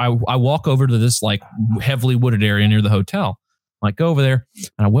 So I walk over to this like heavily wooded area near the hotel. I like go over there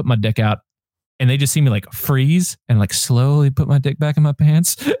and I whip my dick out. And they just see me like freeze and like slowly put my dick back in my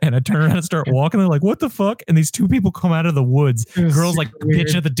pants. And I turn around and start walking. They're like, what the fuck? And these 2 people come out of the woods. Girls like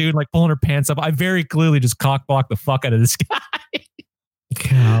pitching at the dude, like pulling her pants up. I very clearly just cock blocked the fuck out of this guy.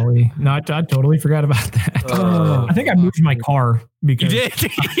 Golly. No, I totally forgot about that. I think I moved my car because you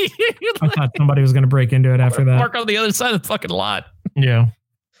did. I thought somebody was going to break into it after that. Park on the other side of the fucking lot. Yeah.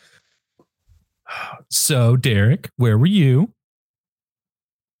 So, Derek, where were you?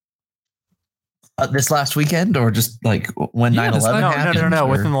 This last weekend, or just like when 9/11 happened? No.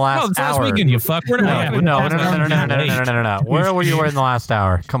 Within the last this hour. Last weekend, you fuck. We're not. No. Where were you in the last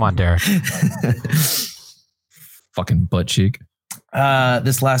hour? Come on, Derek. Fucking butt cheek.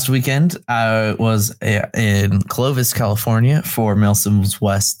 This last weekend, I was in Clovis, California for Nelson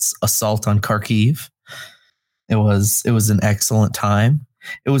West's assault on Kharkiv. It was an excellent time.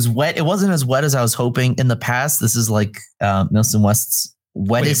 It was wet. It wasn't as wet as I was hoping. In the past, this is like Nelson West's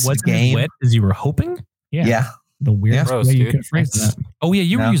wettest game. Wet as you were hoping? Yeah. The weirdest way you could phrase that. Oh yeah,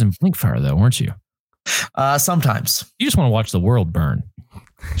 you were using Blinkfire though, weren't you? Sometimes. You just want to watch the world burn.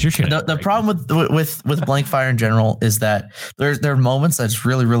 The problem with Blinkfire in general is that there are moments that's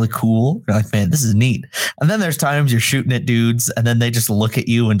really, really cool. You're like, man, this is neat. And then there's times you're shooting at dudes and then they just look at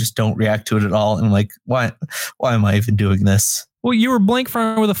you and just don't react to it at all. And I'm like, why am I even doing this? Well, you were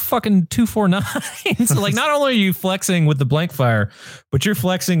Blinkfire with a fucking 249. So like, not only are you flexing with the Blinkfire, but you're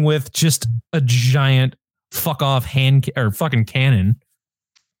flexing with just a giant fuck off fucking cannon.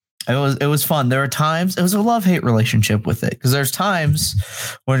 It was fun. There were times it was a love-hate relationship with it, because there's times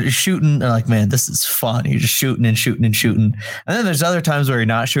when you're shooting and like, man, this is fun. You're just shooting and shooting and shooting. And then there's other times where you're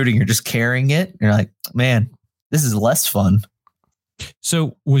not shooting, you're just carrying it. And you're like, man, this is less fun.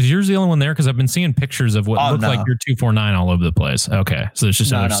 So was yours the only one there? Because I've been seeing pictures of what looked like your 249 all over the place. Okay, so there's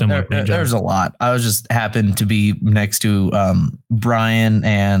just another similar. There's a lot. I was just happened to be next to Brian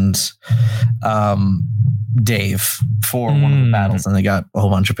and Dave for one of the battles, and they got a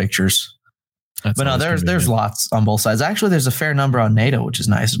whole bunch of pictures. But no, there's lots on both sides. Actually, there's a fair number on NATO, which is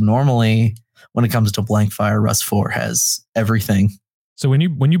nice. Normally, when it comes to Blinkfire, Rust 4 has everything. So when you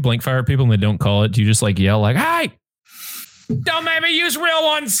Blinkfire people and they don't call it, do you just like yell like, "Hey, don't make me use real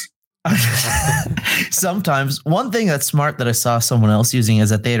ones"? Sometimes. One thing that's smart that I saw someone else using is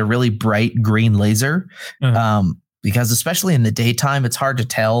that they had a really bright green laser. Because especially in the daytime, it's hard to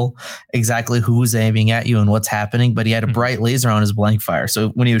tell exactly who's aiming at you and what's happening. But he had a bright laser on his Blinkfire. So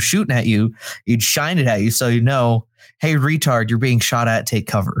when he was shooting at you, he'd shine it at you. So you know, hey, retard, you're being shot at, take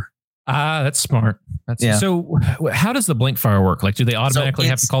cover. That's smart. So how does the blink fire work? Like, do they automatically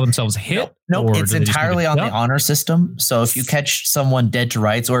have to call themselves hit? Nope, it's entirely on the honor system. So if you catch someone dead to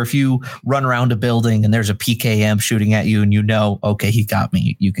rights, or if you run around a building and there's a PKM shooting at you and you know, okay, he got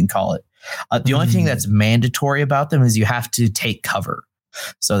me, you can call it. The only thing that's mandatory about them is you have to take cover.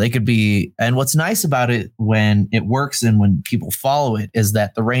 So they could be, and what's nice about it when it works and when people follow it is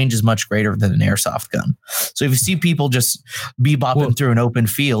that the range is much greater than an airsoft gun. So if you see people just bebopping through an open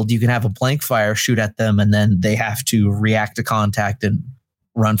field, you can have a blank fire shoot at them and then they have to react to contact and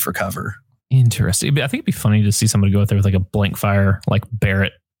run for cover. Interesting. I think it'd be funny to see somebody go out there with like a blank fire, like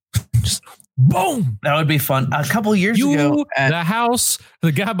Barrett. Just boom. That would be fun. A couple of years ago, the house,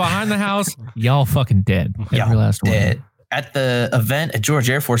 the guy behind the house, y'all fucking dead. Every last one. At the event at George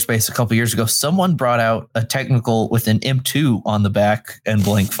Air Force Base a couple of years ago, someone brought out a technical with an M2 on the back and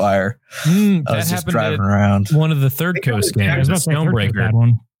blank fire. I was just driving around. One of the Third Coast games,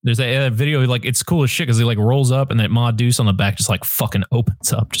 Stonebreaker. There's a video, like, it's cool as shit because he like rolls up and that Mod Deuce on the back just like fucking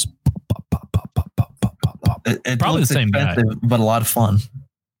opens up. Just pop, pop, pop, pop, pop, pop, pop, pop. It probably the same guy, but a lot of fun.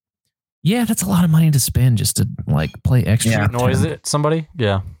 Yeah, that's a lot of money to spend just to like play extra. Yeah, noise it, somebody.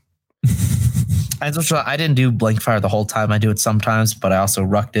 Yeah. I didn't do blank fire the whole time. I do it sometimes, but I also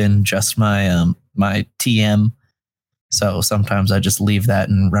rucked in just my my TM. So sometimes I just leave that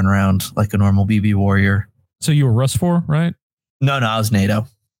and run around like a normal BB warrior. So you were Rust 4, right? No, I was NATO.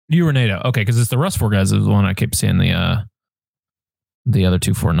 You were NATO. Okay, because it's the Rust 4 guys is the one I keep seeing the other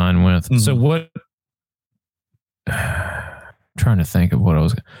 249 with. Mm-hmm. So what? Trying to think of what I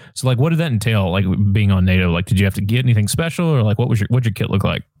was. So like, what did that entail? Like being on NATO. Like, did you have to get anything special, or like what'd your kit look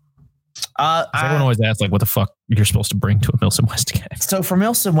like? Everyone always asks like what the fuck you're supposed to bring to a Milsim West game. So for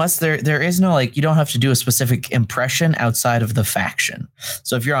Milsim West, there is no like, you don't have to do a specific impression outside of the faction.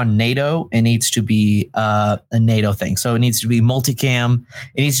 So if you're on NATO, it needs to be a NATO thing. So it needs to be multicam.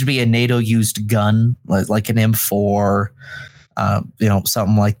 It needs to be a NATO used gun, like an M4,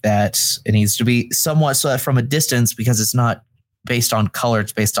 something like that. It needs to be somewhat so that from a distance, because it's not based on color,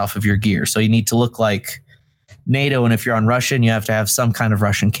 it's based off of your gear. So you need to look like NATO, and if you're on Russian, you have to have some kind of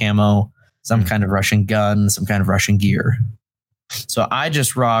Russian camo, some kind of Russian gun, some kind of Russian gear. So I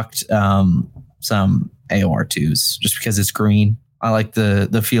just rocked some AOR2s just because it's green. I like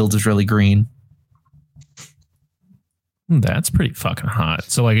the field is really green. That's pretty fucking hot.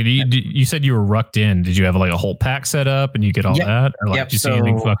 So like you said you were rucked in. Did you have like a whole pack set up and you get all that? Or like did you see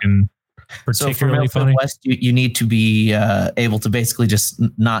anything fucking particularly funny? West, you need to be able to basically just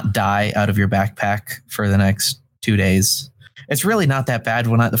not die out of your backpack for the next 2 days. It's really not that bad.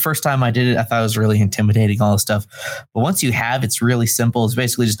 The first time I did it, I thought it was really intimidating, all this stuff. But once you have, it's really simple. It's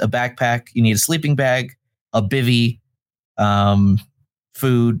basically just a backpack. You need a sleeping bag, a bivvy,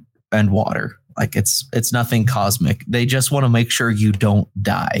 food, and water. Like it's nothing cosmic. They just want to make sure you don't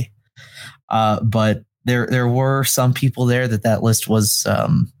die. But there were some people there that list was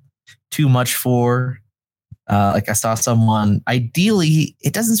too much for. Like I saw someone, ideally,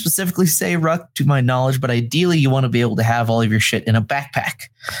 it doesn't specifically say ruck to my knowledge, but ideally you want to be able to have all of your shit in a backpack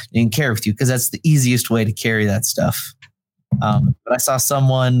you can carry with you, because that's the easiest way to carry that stuff. But I saw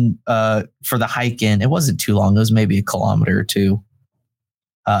someone for the hike in, it wasn't too long, it was maybe a kilometer or two,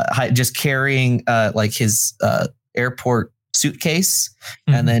 just carrying like his airport suitcase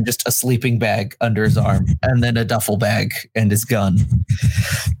and then just a sleeping bag under his arm and then a duffel bag and his gun.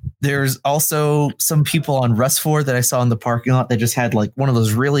 There's also some people on Rust 4 that I saw in the parking lot that just had like one of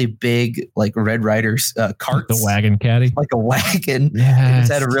those really big like Red Riders carts. The wagon caddy? Like a wagon. Yes. They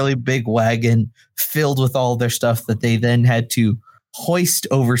just had a really big wagon filled with all their stuff that they then had to hoist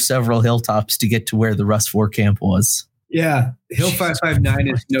over several hilltops to get to where the Rust 4 camp was. Yeah. Hill 559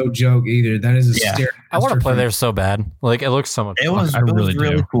 is no joke either. That is a stair. I want to play there so bad. Like it looks so much fun. It was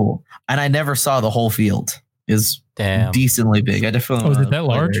really cool. And I never saw the whole field. Is decently big. I definitely was it that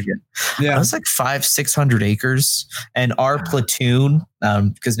large? Yeah, it was like 500-600 acres. And our platoon,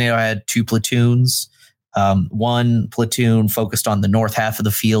 because NATO had 2 platoons. One platoon focused on the north half of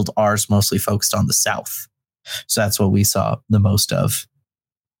the field. Ours mostly focused on the south. So that's what we saw the most of.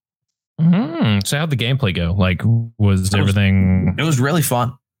 So how'd the gameplay go? Like, was everything? It was really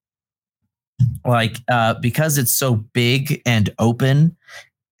fun. Like, because it's so big and open.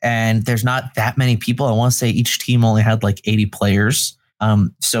 And there's not that many people. I want to say each team only had like 80 players.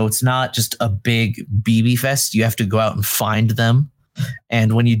 So it's not just a big BB fest. You have to go out and find them.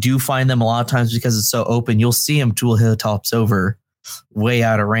 And when you do find them, a lot of times because it's so open, you'll see them 2 hilltops over, way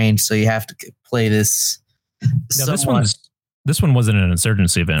out of range. So you have to play this. Now, this one wasn't an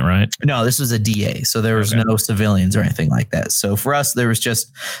insurgency event, right? No, this was a DA. So there was no civilians or anything like that. So for us, there was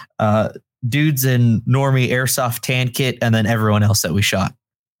just dudes in normie airsoft tan kit and then everyone else that we shot.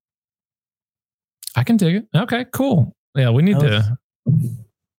 I can dig it. Okay, cool. Yeah, we need to.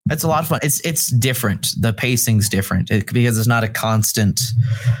 It's a lot of fun. It's different. The pacing's different because it's not a constant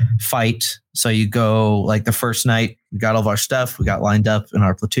fight. So you go like the first night, we got all of our stuff. We got lined up in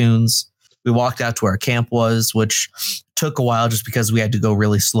our platoons. We walked out to where our camp was, which took a while just because we had to go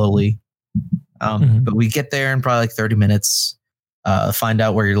really slowly. But we get there in probably like 30 minutes, find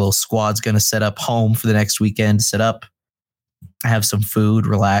out where your little squad's going to set up home for the next weekend, set up, have some food,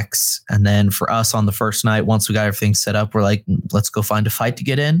 relax. And then for us on the first night, once we got everything set up, we're like, let's go find a fight to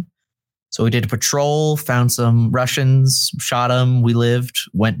get in. So we did a patrol, found some Russians, shot them. We lived,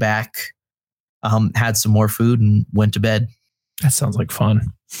 went back, had some more food and went to bed. That sounds like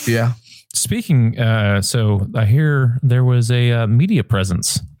fun. Yeah. Speaking, so I hear there was a media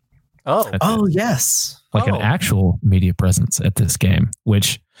presence. Oh, Yes. Like an actual media presence at this game,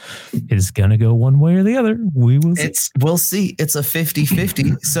 which is going to go one way or the other. We will see. We'll see. It's a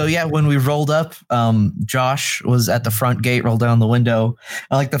 50-50. So yeah, when we rolled up, Josh was at the front gate, rolled down the window.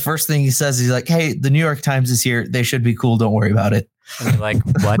 And like the first thing he says, he's like, hey, the New York Times is here. They should be cool. Don't worry about it. And you're like,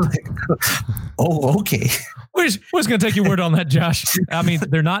 what? Oh, okay. We're just going to take your word on that, Josh. I mean,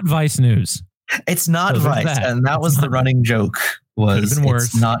 they're not Vice News. It's not Vice. And that was the running joke.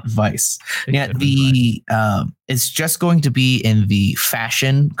 It's not Vice. It's just going to be in the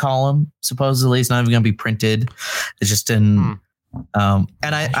fashion column. Supposedly, it's not even going to be printed. It's just in. And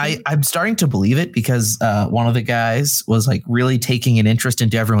I'm starting to believe it because one of the guys was like really taking an interest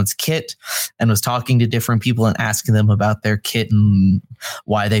into everyone's kit and was talking to different people and asking them about their kit and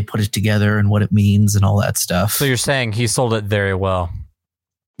why they put it together and what it means and all that stuff. So you're saying he sold it very well.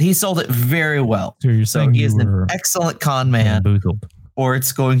 He sold it very well. So you're saying he is an excellent con man, or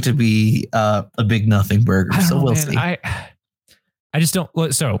it's going to be a big nothing burger. So we'll see. I just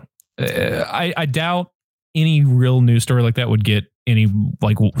don't. So I doubt any real news story like that would get any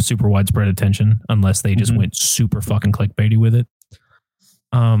like super widespread attention unless they just went super fucking clickbaity with it.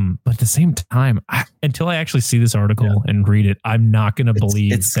 But at the same time, until I actually see this article and read it, I'm not going to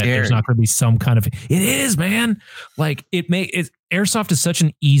believe that there's not going to be some kind of. It is, man. Like Airsoft is such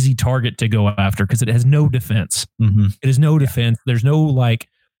an easy target to go after because it has no defense. It has no defense. There's no like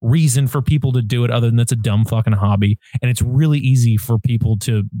reason for people to do it other than it's a dumb fucking hobby, and it's really easy for people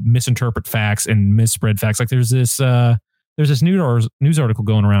to misinterpret facts and misspread facts. Like there's this news article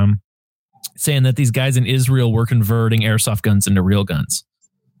going around saying that these guys in Israel were converting airsoft guns into real guns.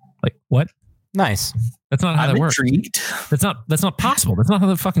 Like what? Nice. That's not how that works. Intrigued. That's not possible. That's not how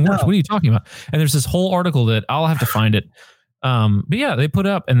that fucking works. No. What are you talking about? And there's this whole article that I'll have to find it. But yeah, they put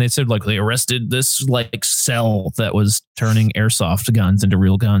up and they said like they arrested this like cell that was turning airsoft guns into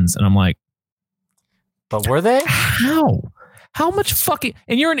real guns. And I'm like, but were they? How much fucking,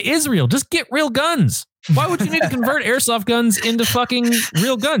 and you're in Israel, just get real guns. Why would you need to convert airsoft guns into fucking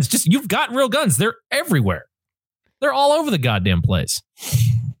real guns? You've got real guns. They're everywhere. They're all over the goddamn place.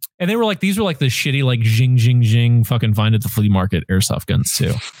 And they were like, these were like the shitty, like zing, fucking find at the flea market airsoft guns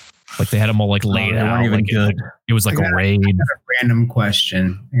too. Like they had them all like laid out. Even good. It was like a raid. I got a random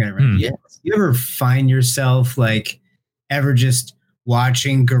question. You ever find yourself like ever just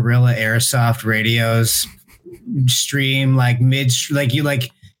watching Guerrilla Airsoft radios stream like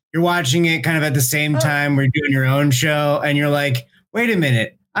you're watching it kind of at the same time we're doing your own show and you're like, wait a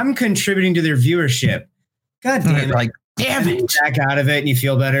minute, I'm contributing to their viewership. God damn it. Like, damn it. You back out of it and you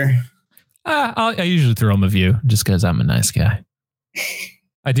feel better. I usually throw them a view just because I'm a nice guy.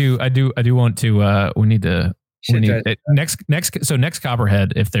 I do want to, next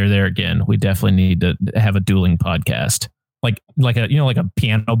Copperhead, if they're there again, we definitely need to have a dueling podcast. Like a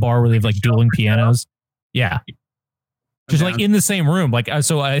piano bar where they have like dueling pianos. Yeah. Just like in the same room. Like, if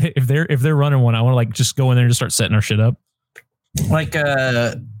they're running one, I want to like just go in there and just start setting our shit up. Like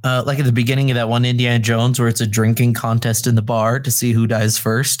at the beginning of that one Indiana Jones where it's a drinking contest in the bar to see who dies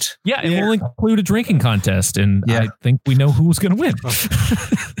first. Yeah, and we'll include a drinking contest, and I think we know who's going to win.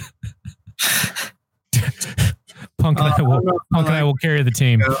 Punk and I will carry the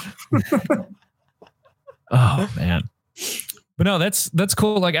team. Oh man, but no, that's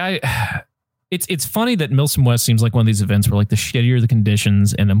cool. Like it's funny that Milsim West seems like one of these events where like the shittier the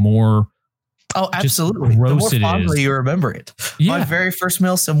conditions and the more. Oh, absolutely. The more fondly you remember it. Yeah. My very first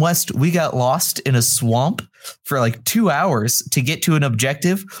Milsim West, we got lost in a swamp for like 2 hours to get to an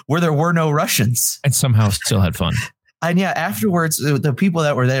objective where there were no Russians. And somehow still had fun. And yeah, afterwards, the people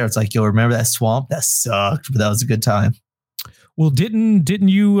that were there, it's like, you'll remember that swamp? That sucked, but that was a good time. Well,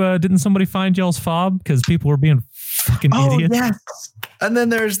 didn't somebody find y'all's fob? Because people were being fucking idiots. Yeah. And then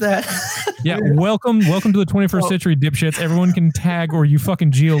there's that. Yeah, welcome to the 21st century, dipshits. Everyone can tag or you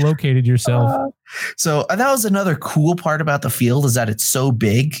fucking geolocated yourself. So that was another cool part about the field is that it's so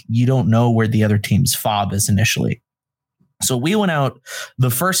big, you don't know where the other team's fob is initially. So we went out the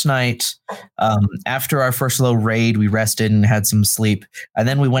first night after our first little raid. We rested and had some sleep. And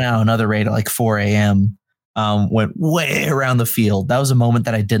then we went out another raid at like 4 a.m. Went way around the field. That was a moment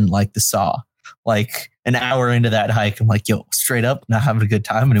that I didn't like the saw. Like an hour into that hike, I'm like, yo, straight up, not having a good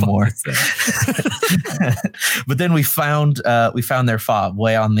time anymore. But then we found their fob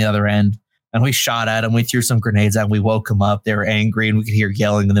way on the other end, and we shot at them. We threw some grenades at them. We woke them up. They were angry, and we could hear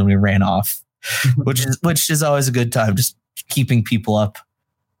yelling, and then we ran off, which is always a good time, just keeping people up.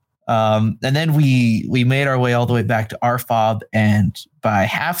 And then we made our way all the way back to our fob, and by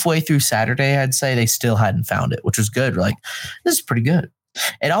halfway through Saturday, I'd say they still hadn't found it, which was good. We're like, this is pretty good.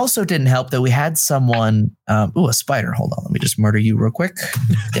 It also didn't help that we had someone, a spider. Hold on. Let me just murder you real quick.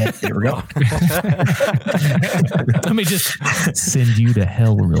 Yeah, there we go. Let me just send you to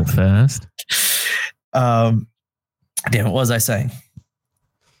hell real fast. Damn, what was I saying?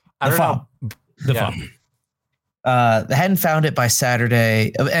 I don't know. The fob. They hadn't found it by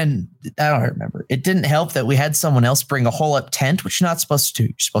Saturday, and I don't remember. It didn't help that we had someone else bring a whole up tent, which you're not supposed to do.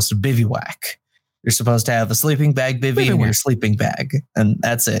 You're supposed to bivouac. You're supposed to have a sleeping bag bivvy and your sleeping bag, and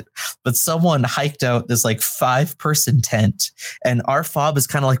that's it. But someone hiked out this like 5-person tent, and our fob is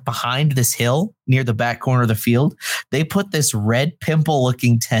kind of like behind this hill near the back corner of the field. They put this red pimple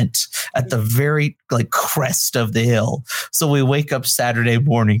looking tent at the very like crest of the hill. So we wake up Saturday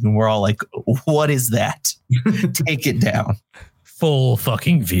morning and we're all like, what is that? Take it down. Full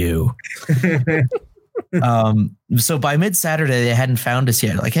fucking view. So by mid-Saturday, they hadn't found us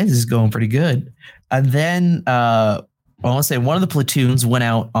yet. Like, hey, this is going pretty good. And then I want to say one of the platoons went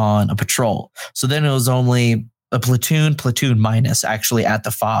out on a patrol. So then it was only a platoon minus actually at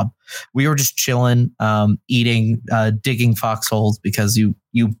the fob. We were just chilling, eating, digging foxholes because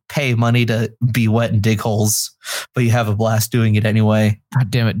you pay money to be wet and dig holes, but you have a blast doing it anyway.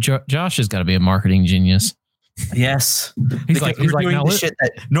 God damn it. Josh has got to be a marketing genius. Yes. He's like doing the shit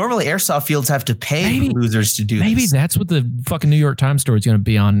that normally airsoft fields have to pay losers to do. Maybe that's what the fucking New York Times story is going to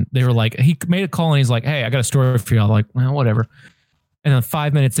be on. They were like, he made a call and he's like, hey, I got a story for y'all. Like, well, whatever. And then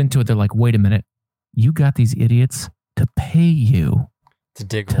 5 minutes into it, they're like, wait a minute. You got these idiots to pay you to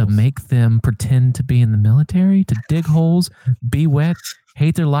dig to holes. make them pretend to be in the military, to dig holes, be wet,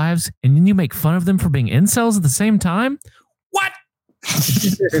 hate their lives, and then you make fun of them for being incels at the same time? What?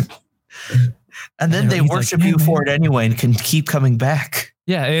 And then they worship like, you for it anyway and can keep coming back.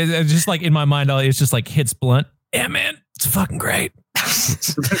 Yeah, it's just like in my mind, it's just like hits blunt. Yeah, man, it's fucking great.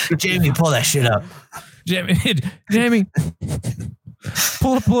 Jamie, pull that shit up. Jamie,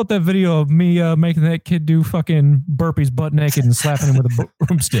 pull up that video of me making that kid do fucking burpees butt naked and slapping him with a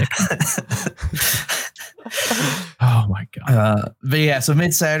broomstick. Oh my god! But yeah, so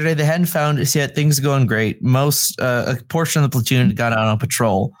mid-Saturday they hadn't found us yet. Things are going great. A portion of the platoon got out on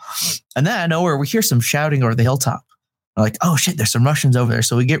patrol, and then out of nowhere we hear some shouting over the hilltop. We're like, oh shit, there's some Russians over there.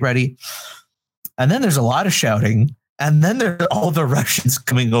 So we get ready, and then there's a lot of shouting. And then there's all the Russians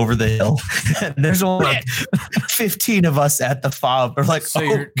coming over the hill. And there's only like 15 of us at the fob. We're like, so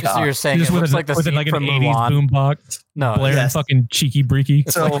you're saying just it looks like the scene like from an 80s Mulan. boombox. No, blaring fucking cheeky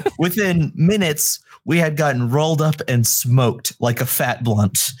breaky. So within minutes, we had gotten rolled up and smoked like a fat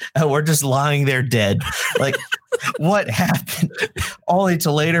blunt. And we're just lying there dead. Like, what happened? Only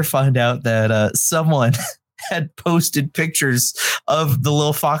to later find out that someone had posted pictures of the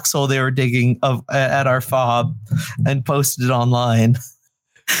little foxhole they were digging at our fob and posted it online.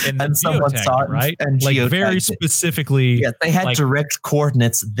 And someone saw it, right? And like very specifically. Yeah, they had like direct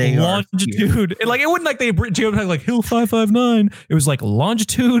coordinates. They longitude. And like it wasn't like they geotagged like Hill 559. It was like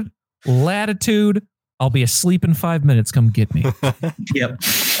longitude, latitude. I'll be asleep in 5 minutes. Come get me. Yep.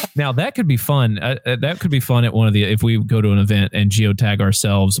 Now that could be fun. That could be fun at one of the, if we go to an event and geotag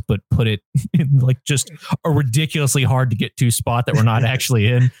ourselves, but put it in like just a ridiculously hard to get to spot that we're not actually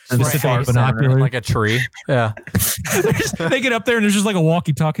in. Just right, binocular, like a tree. Yeah. They get up there and there's just like a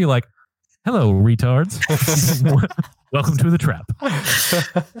walkie-talkie, like, hello, retards. Welcome to the trap.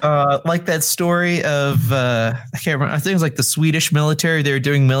 Like that story of, I can't remember. I think it was like the Swedish military. They were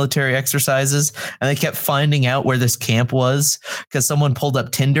doing military exercises and they kept finding out where this camp was because someone pulled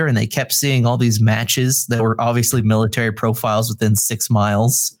up Tinder and they kept seeing all these matches that were obviously military profiles within 6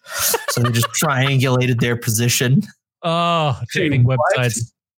 miles. So they just triangulated their position. Oh, dating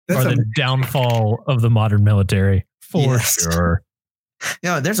websites are the downfall of the modern military for sure.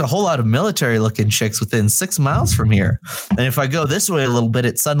 there's a whole lot of military looking chicks within 6 miles from here. And if I go this way a little bit,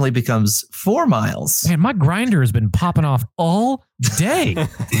 it suddenly becomes 4 miles. Man, my grinder has been popping off all day.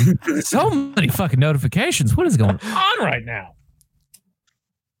 So many fucking notifications. What is going on right now?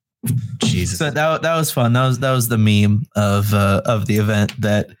 Jesus. So that was fun. That was the meme of the event,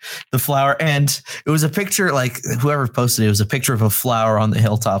 that the flower, and it was a picture, like whoever posted it was a picture of a flower on the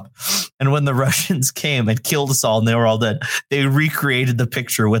hilltop. And when the Russians came and killed us all and they were all dead, they recreated the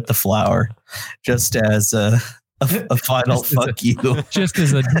picture with the flower just as a final fuck you. Just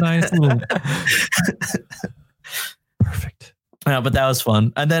as a nice little perfect. But that was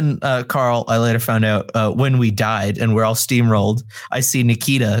fun. And then, Carl, I later found out when we died and we're all steamrolled, I see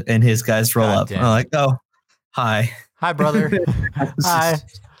Nikita and his guys roll up. I'm like, oh, hi. Hi, brother. Hi.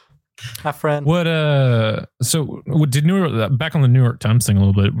 Hi, friend. What, so did back on the New York Times thing a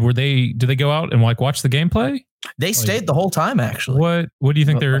little bit, did they go out and like watch the gameplay? They stayed the whole time, actually. What do you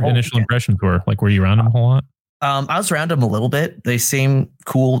think their initial impressions were? Like, were you around them a whole lot? I was around them a little bit. They seem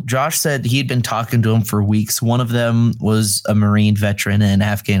cool. Josh said he'd been talking to them for weeks. One of them was a Marine veteran and an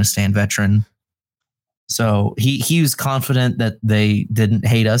Afghanistan veteran. So he was confident that they didn't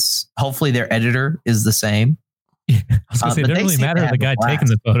hate us. Hopefully their editor is the same. I was going to say, it doesn't really matter the guy taking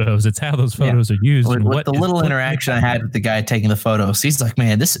the photos. It's how those photos are used. With the little interaction I had with the guy taking the photos, he's like,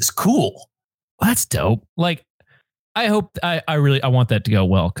 man, this is cool. Well, that's dope. Like, I hope, I want that to go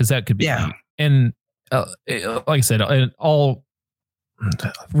well, because that could be neat. And like I said, all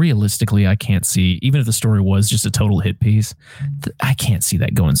realistically, I can't see, even if the story was just a total hit piece, I can't see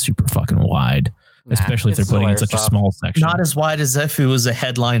that going super fucking wide, especially if they're putting in such a small section. Not as wide as if it was a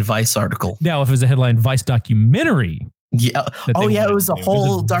headline Vice article. Now, if it was a headline Vice documentary. Yeah. Oh, yeah. It was a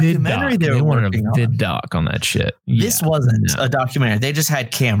whole documentary they wanted a vid doc on that shit. This wasn't a documentary. They just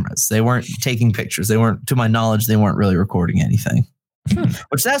had cameras. They weren't taking pictures. They weren't, to my knowledge, they weren't really recording anything.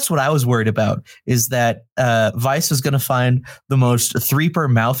 Which that's what I was worried about, is that Vice was going to find the most threeper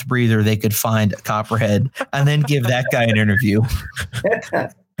mouth breather they could find at Copperhead and then give that guy an interview.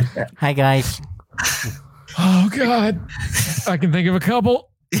 Hi, guys. Oh, God. I can think of a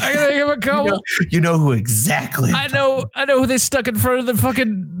couple. You know who exactly. I know who they stuck in front of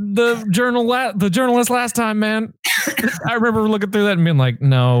the journalist last time, man. I remember looking through that and being like,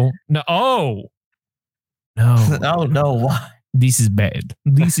 no. Oh, no. Why? This is bad.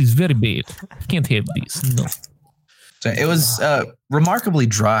 This is very bad. Can't have this. No. So it was remarkably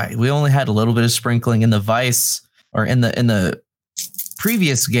dry. We only had a little bit of sprinkling in the Vice, or in the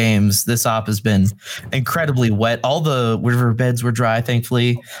previous games. This op has been incredibly wet. All the riverbeds were dry,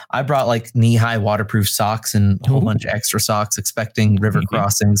 thankfully. I brought like knee-high waterproof socks and a whole bunch of extra socks expecting river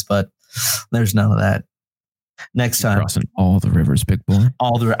crossings, but there's none of that. Next time, crossing all the rivers, big boy.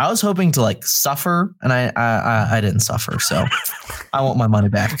 I was hoping to like suffer, and I didn't suffer, so I want my money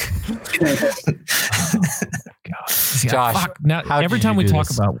back. Josh, now every time we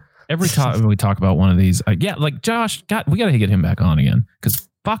talk about one of these, like Josh, God, we got to get him back on again, because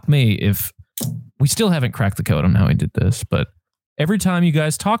fuck me if we still haven't cracked the code on how he did this. But every time you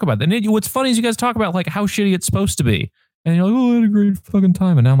guys talk about that, and what's funny is you guys talk about like how shitty it's supposed to be, and you're like, oh, I had a great fucking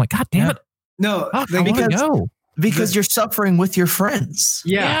time, and now I'm like, God damn it. No, because you're suffering with your friends.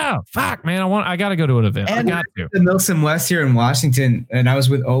 Yeah. Fuck, man. I got to go to an event. And I got to. The Milsom West here in Washington, and I was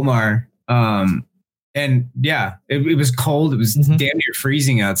with Omar. And yeah, it was cold. It was damn near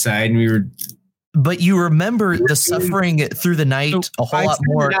freezing outside, and we were. But you remember the suffering through the night a whole lot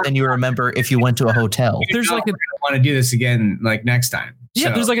more than you remember if you went to a hotel. There's like I want to do this again, like next time.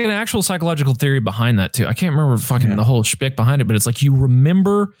 Yeah, there's like an actual psychological theory behind that too. I can't remember the whole shtick behind it, but it's like you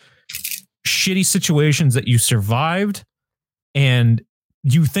remember shitty situations that you survived and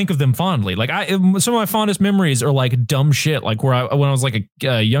you think of them fondly. Like some of my fondest memories are like dumb shit. Like when I was like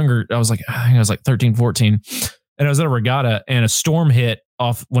a younger, I think I was like 13, 14 and I was at a regatta and a storm hit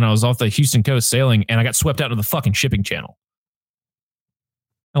off when I was off the Houston coast sailing and I got swept out of the fucking shipping channel.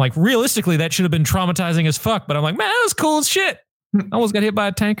 And like realistically, that should have been traumatizing as fuck, but I'm like, man, that was cool as shit. I almost got hit by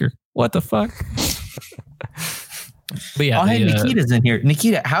a tanker. What the fuck? But yeah, hey, Nikita's in here.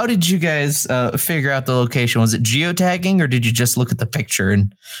 Nikita, how did you guys figure out the location? Was it geotagging, or did you just look at the picture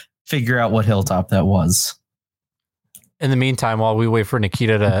and figure out what hilltop that was? In the meantime, while we wait for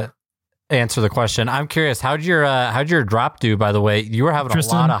Nikita to answer the question, I'm curious, how'd your drop do? By the way, you were having a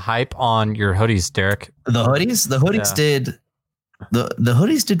lot of hype on your hoodies, Derek. The hoodies did the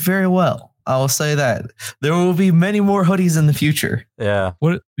hoodies did very well. I will say that there will be many more hoodies in the future. Yeah.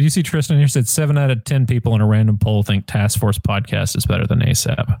 What you see? Tristan here said 7 out of 10 people in a random poll think Task Force Podcast is better than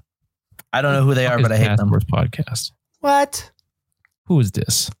ASAP. I don't know who they are, but I hate them. Task Force Podcast. What? Who is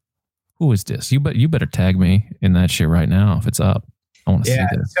this? You better tag me in that shit right now if it's up. I want to see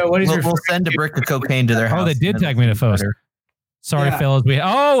this. So what is We'll send a brick of cocaine to their house. Oh, they did tag me in a post. Sorry, fellas.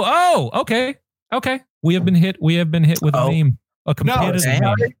 Okay. We have been hit with a meme. A competitive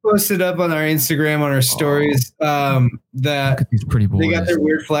meme. They posted up on our Instagram on our stories that these pretty boys. They got their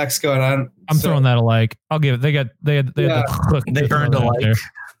weird flex going on. I'm throwing that a like. I'll give it. They had They earned a like. There.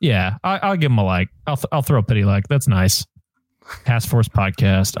 Yeah, I'll give them a like. I'll throw a pity like. That's nice. Task Force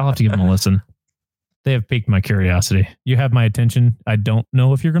Podcast. I'll have to give them a listen. They have piqued my curiosity. You have my attention. I don't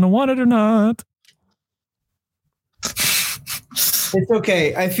know if you're going to want it or not. It's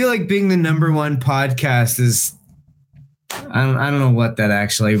okay. I feel like being the number one podcast is. I don't know what that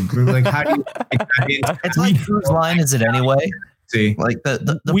actually. Like, how do you? It's like whose line is it anyway? See, like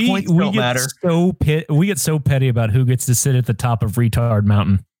the points don't matter. We get so petty about who gets to sit at the top of retard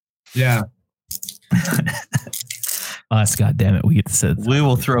mountain. Yeah. Us, God damn it, we get to sit. We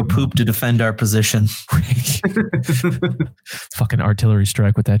will throw poop to defend our position. Fucking artillery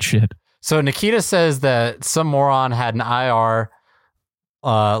strike with that shit. So Nikita says that some moron had an IR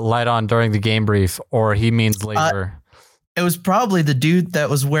light on during the game brief, or he means later. It was probably the dude that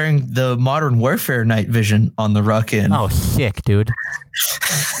was wearing the Modern Warfare night vision on the ruck-in. Oh, sick, dude.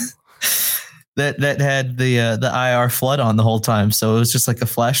 that had the IR flood on the whole time, so it was just like a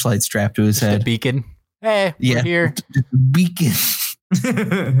flashlight strapped to his head. A beacon. Hey, we're here. Beacon.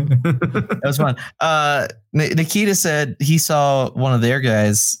 That was fun. Nikita said he saw one of their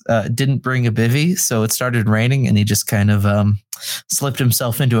guys didn't bring a bivvy, so it started raining, and he just kind of slipped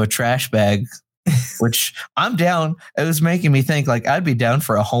himself into a trash bag, which I'm down. It was making me think like I'd be down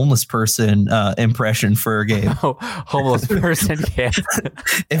for a homeless person impression for a game. Oh, homeless person, yeah.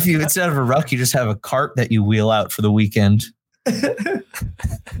 If you, instead of a ruck, you just have a cart that you wheel out for the weekend.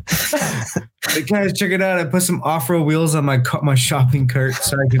 Hey guys, check it out. I put some off-road wheels on my shopping cart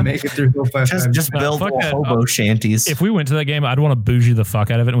so I can make it through Hill 5. Just build hobo shanties. If we went to that game, I'd want to bougie the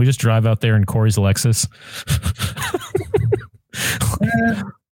fuck out of it, and we just drive out there in Corey's Lexus.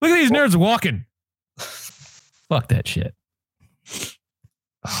 Look at these nerds walking. Fuck that shit.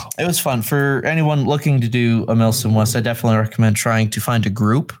 It was fun. For anyone looking to do a Milsim West, I definitely recommend trying to find a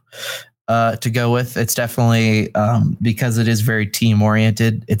group to go with. It's definitely because it is very team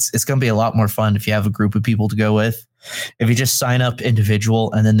oriented. It's going to be a lot more fun if you have a group of people to go with. If you just sign up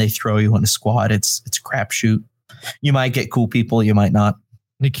individual and then they throw you in a squad, it's a crapshoot. You might get cool people, you might not.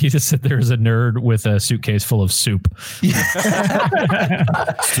 Nikita said there's a nerd with a suitcase full of soup. Soup.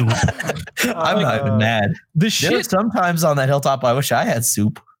 I'm not even mad. Sometimes on that hilltop, I wish I had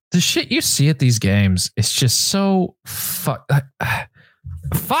soup. The shit you see at these games, it's just so fuck.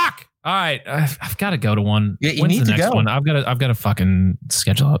 All right, I've got to go to one. Yeah, you need to go. One? I've got to fucking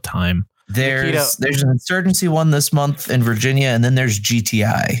schedule out time. There's an Insurgency one this month in Virginia, and then there's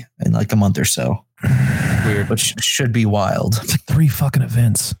GTI in like a month or so. Weird, which should be wild. It's like 3 fucking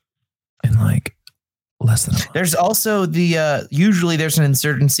events in like less than a month. There's also the usually there's an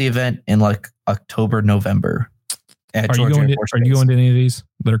Insurgency event in like October, November. Are you going to any of these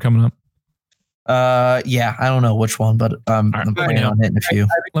that are coming up? Yeah, I don't know which one, but I'm planning on hitting a few.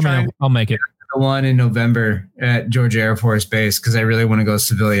 Let me know. I'll make it. The one in November at Georgia Air Force Base because I really want to go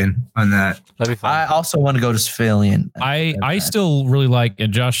civilian on that. That'd be fun. I also want to go to civilian. I still really like,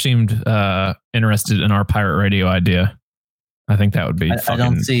 and Josh seemed interested in our pirate radio idea. I think that would be. I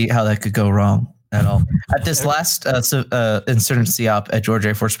don't see how that could go wrong at all. At this last insurgency op at Georgia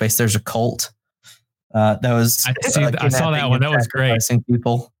Air Force Base, there's a cult that was. I saw that one. That was great.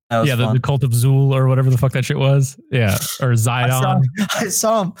 People. The cult of Zool or whatever the fuck that shit was. Yeah, or Zidon. I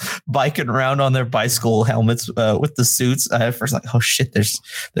saw them biking around on their bicycle helmets with the suits. I at first like, oh shit,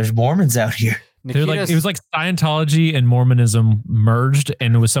 there's Mormons out here. They're like, it was like Scientology and Mormonism merged,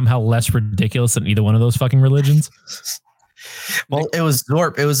 and it was somehow less ridiculous than either one of those fucking religions. Well, it was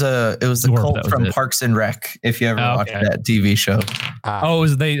Zorp. It was the cult from Parks and Rec. If you ever watched that TV show.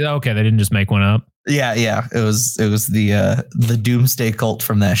 They didn't just make one up. Yeah. It was the Doomsday cult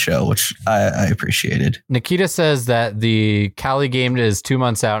from that show, which I appreciated. Nikita says that the Cali game is 2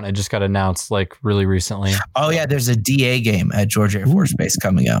 months out and it just got announced like really recently. Oh yeah, there's a DA game at Georgia Air Force Base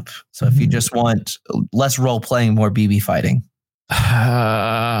coming up. So if you just want less role playing, more BB fighting.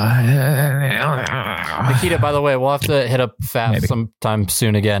 Nikita, by the way, we'll have to hit up FAF sometime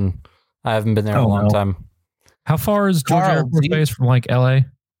soon again. I haven't been there in a long time. How far is Georgia Air Force Base from like LA?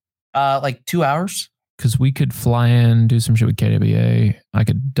 Like 2 hours. Because we could fly in, do some shit with KWA. I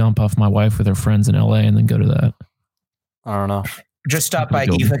could dump off my wife with her friends in LA and then go to that. I don't know. Just stop by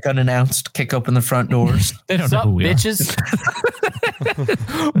EVIC unannounced, kick open the front doors. They don't know who we bitches?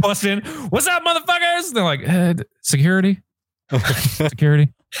 Are. Bust in. What's up, motherfuckers? They're like, security.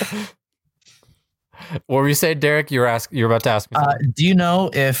 Security. What were you saying, Derek? You're about to ask me something. Do you know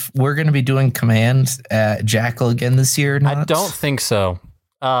if we're going to be doing command at Jackal again this year or not? I don't think so.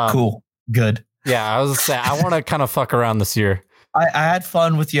 Cool. Good. Yeah, I was gonna say I want to kind of fuck around this year. I had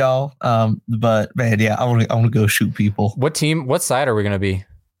fun with y'all, but man, yeah, I want to go shoot people. What side are we gonna be?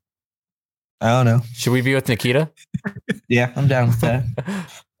 I don't know. Should we be with Nikita? Yeah, I'm down with that.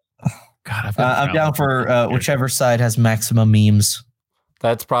 God, I'm down for whichever side has maximum memes.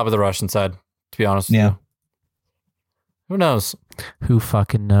 That's probably the Russian side, to be honest with you. Who knows? Who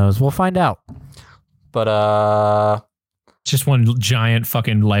fucking knows? We'll find out. But just one giant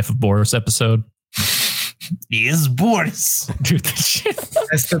fucking Life of Boris episode. Is Boris. Dude, that shit.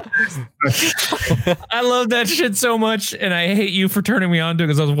 I love that shit so much, and I hate you for turning me on to it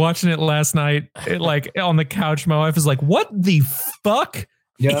because I was watching it last night, on the couch. My wife was like, "What the fuck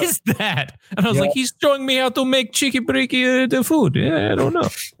is that?" And I was like, "He's showing me how to make cheeky breaky the food." Yeah, I don't know.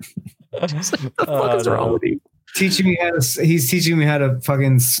 What the fuck is wrong with you? He's teaching me how to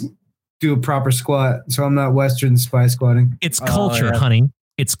fucking do a proper squat, so I'm not Western spy squatting. It's culture, honey.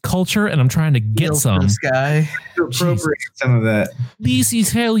 It's culture, and I'm trying to get some. This guy to appropriate some of that. This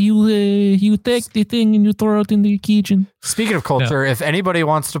is how you take the thing and you throw it in the kitchen. Speaking of culture, if anybody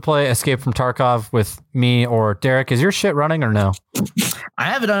wants to play Escape from Tarkov with me or Derek, is your shit running or no? I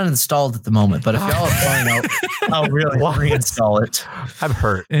have it uninstalled at the moment, but if y'all are playing, I'll really reinstall it. I'm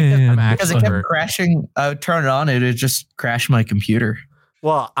hurt. Because it kept crashing. I would turn it on, it would just crash my computer.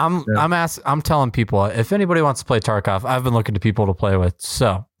 Well, I'm telling people if anybody wants to play Tarkov, I've been looking to people to play with.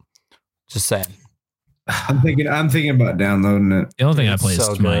 So, just saying. I'm thinking about downloading it. The only thing I play is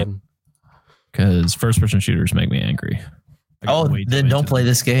Smite because first-person shooters make me angry. Then don't play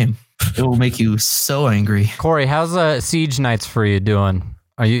this game. It will make you so angry. Corey, how's Siege Nights for you doing?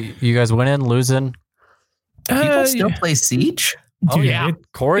 Are you guys winning, losing? People still play Siege? Dude, yeah.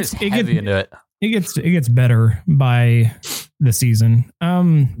 Corey's heavy into it. It gets better by the season.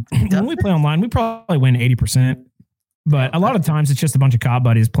 When we play online, we probably win 80%. But a lot of times it's just a bunch of COD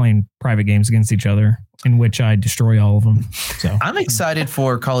buddies playing private games against each other, in which I destroy all of them. So I'm excited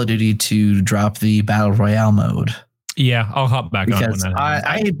for Call of Duty to drop the Battle Royale mode. Yeah, I'll hop back on when that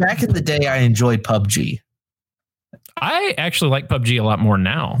happens. I back in the day, I enjoyed PUBG. I actually like PUBG a lot more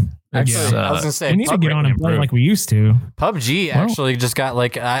now. Actually, I was gonna say we need to get on and play like we used to. PUBG actually just got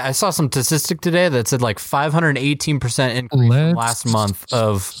I saw some statistic today that said 518% increase from last month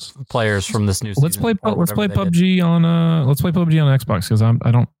of players from this new season. Let's play PUBG on Xbox because I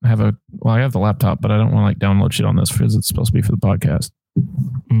don't have I have the laptop, but I don't want to download shit on this because it's supposed to be for the podcast.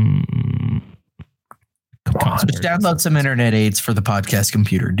 Just download some internet aids for the podcast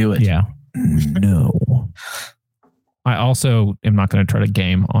computer. Do it. Yeah. No. I also am not going to try to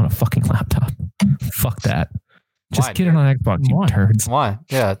game on a fucking laptop. Fuck that. Just get it on Xbox, you turds. Why?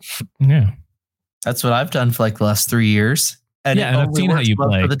 Yeah. That's what I've done for the last 3 years. And I've seen how you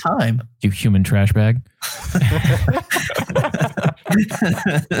play for the time. You human trash bag.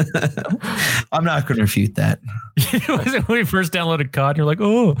 I'm not going to refute that. When we first downloaded COD, you're like,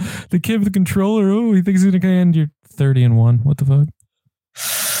 "Oh, the kid with the controller. Oh, he thinks he's going to end. You're 30-1. What the fuck?"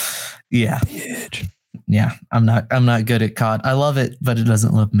 Yeah. Bitch. Yeah, I'm not good at COD. I love it, but it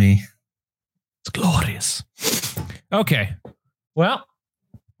doesn't love me. It's glorious. Okay. Well,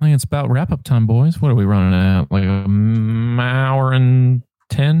 I think it's about wrap up time, boys. What are we running at? Like an hour and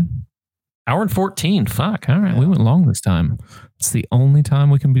 10? Hour and 14. Fuck. All right. We went long this time. It's the only time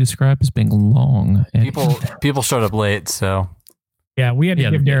we can be described as being long. People showed up late, so. Yeah, we had to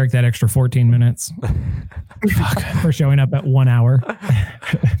give Derek that extra 14 minutes for showing up at 1 hour.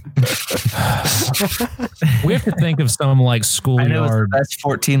 We have to think of some schoolyard. I know it's the best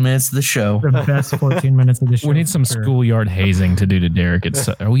 14 minutes of the show. The best 14 minutes of the show. We need some schoolyard hazing to do to Derek.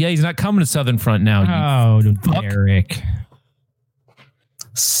 He's not coming to Southern Front now. Oh, Derek.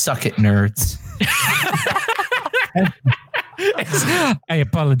 Suck it, nerds. I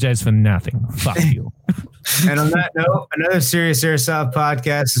apologize for nothing. Fuck you. And on that note, another Serious Airsoft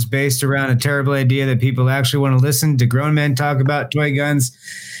podcast is based around a terrible idea that people actually want to listen to grown men talk about toy guns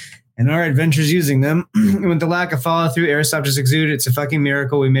and our adventures using them. With the lack of follow through, Airsoft just exuded. It's a fucking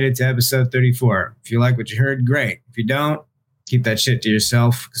miracle we made it to episode 34. If you like what you heard, great. If you don't, keep that shit to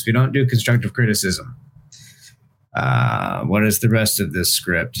yourself because we don't do constructive criticism. What is the rest of this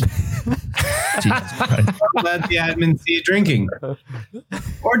script? Let the admin see you drinking.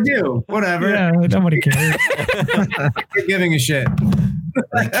 Or do. Whatever. Yeah, nobody cares. You're giving a shit.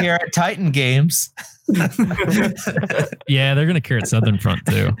 They care at Titan Games. Yeah, they're going to care at Southern Front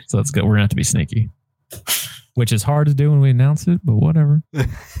too. So that's good. We're going to have to be sneaky. Which is hard to do when we announce it, but whatever. Butt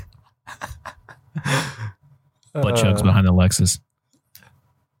chugs behind the Lexus.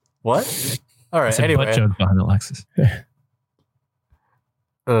 What? All right. Anyway, butt joke behind the Lexus.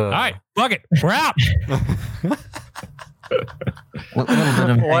 All right, fuck it. We're out. A little bit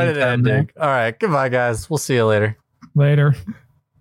of What an ending. All right. Goodbye, guys. We'll see you later. Later.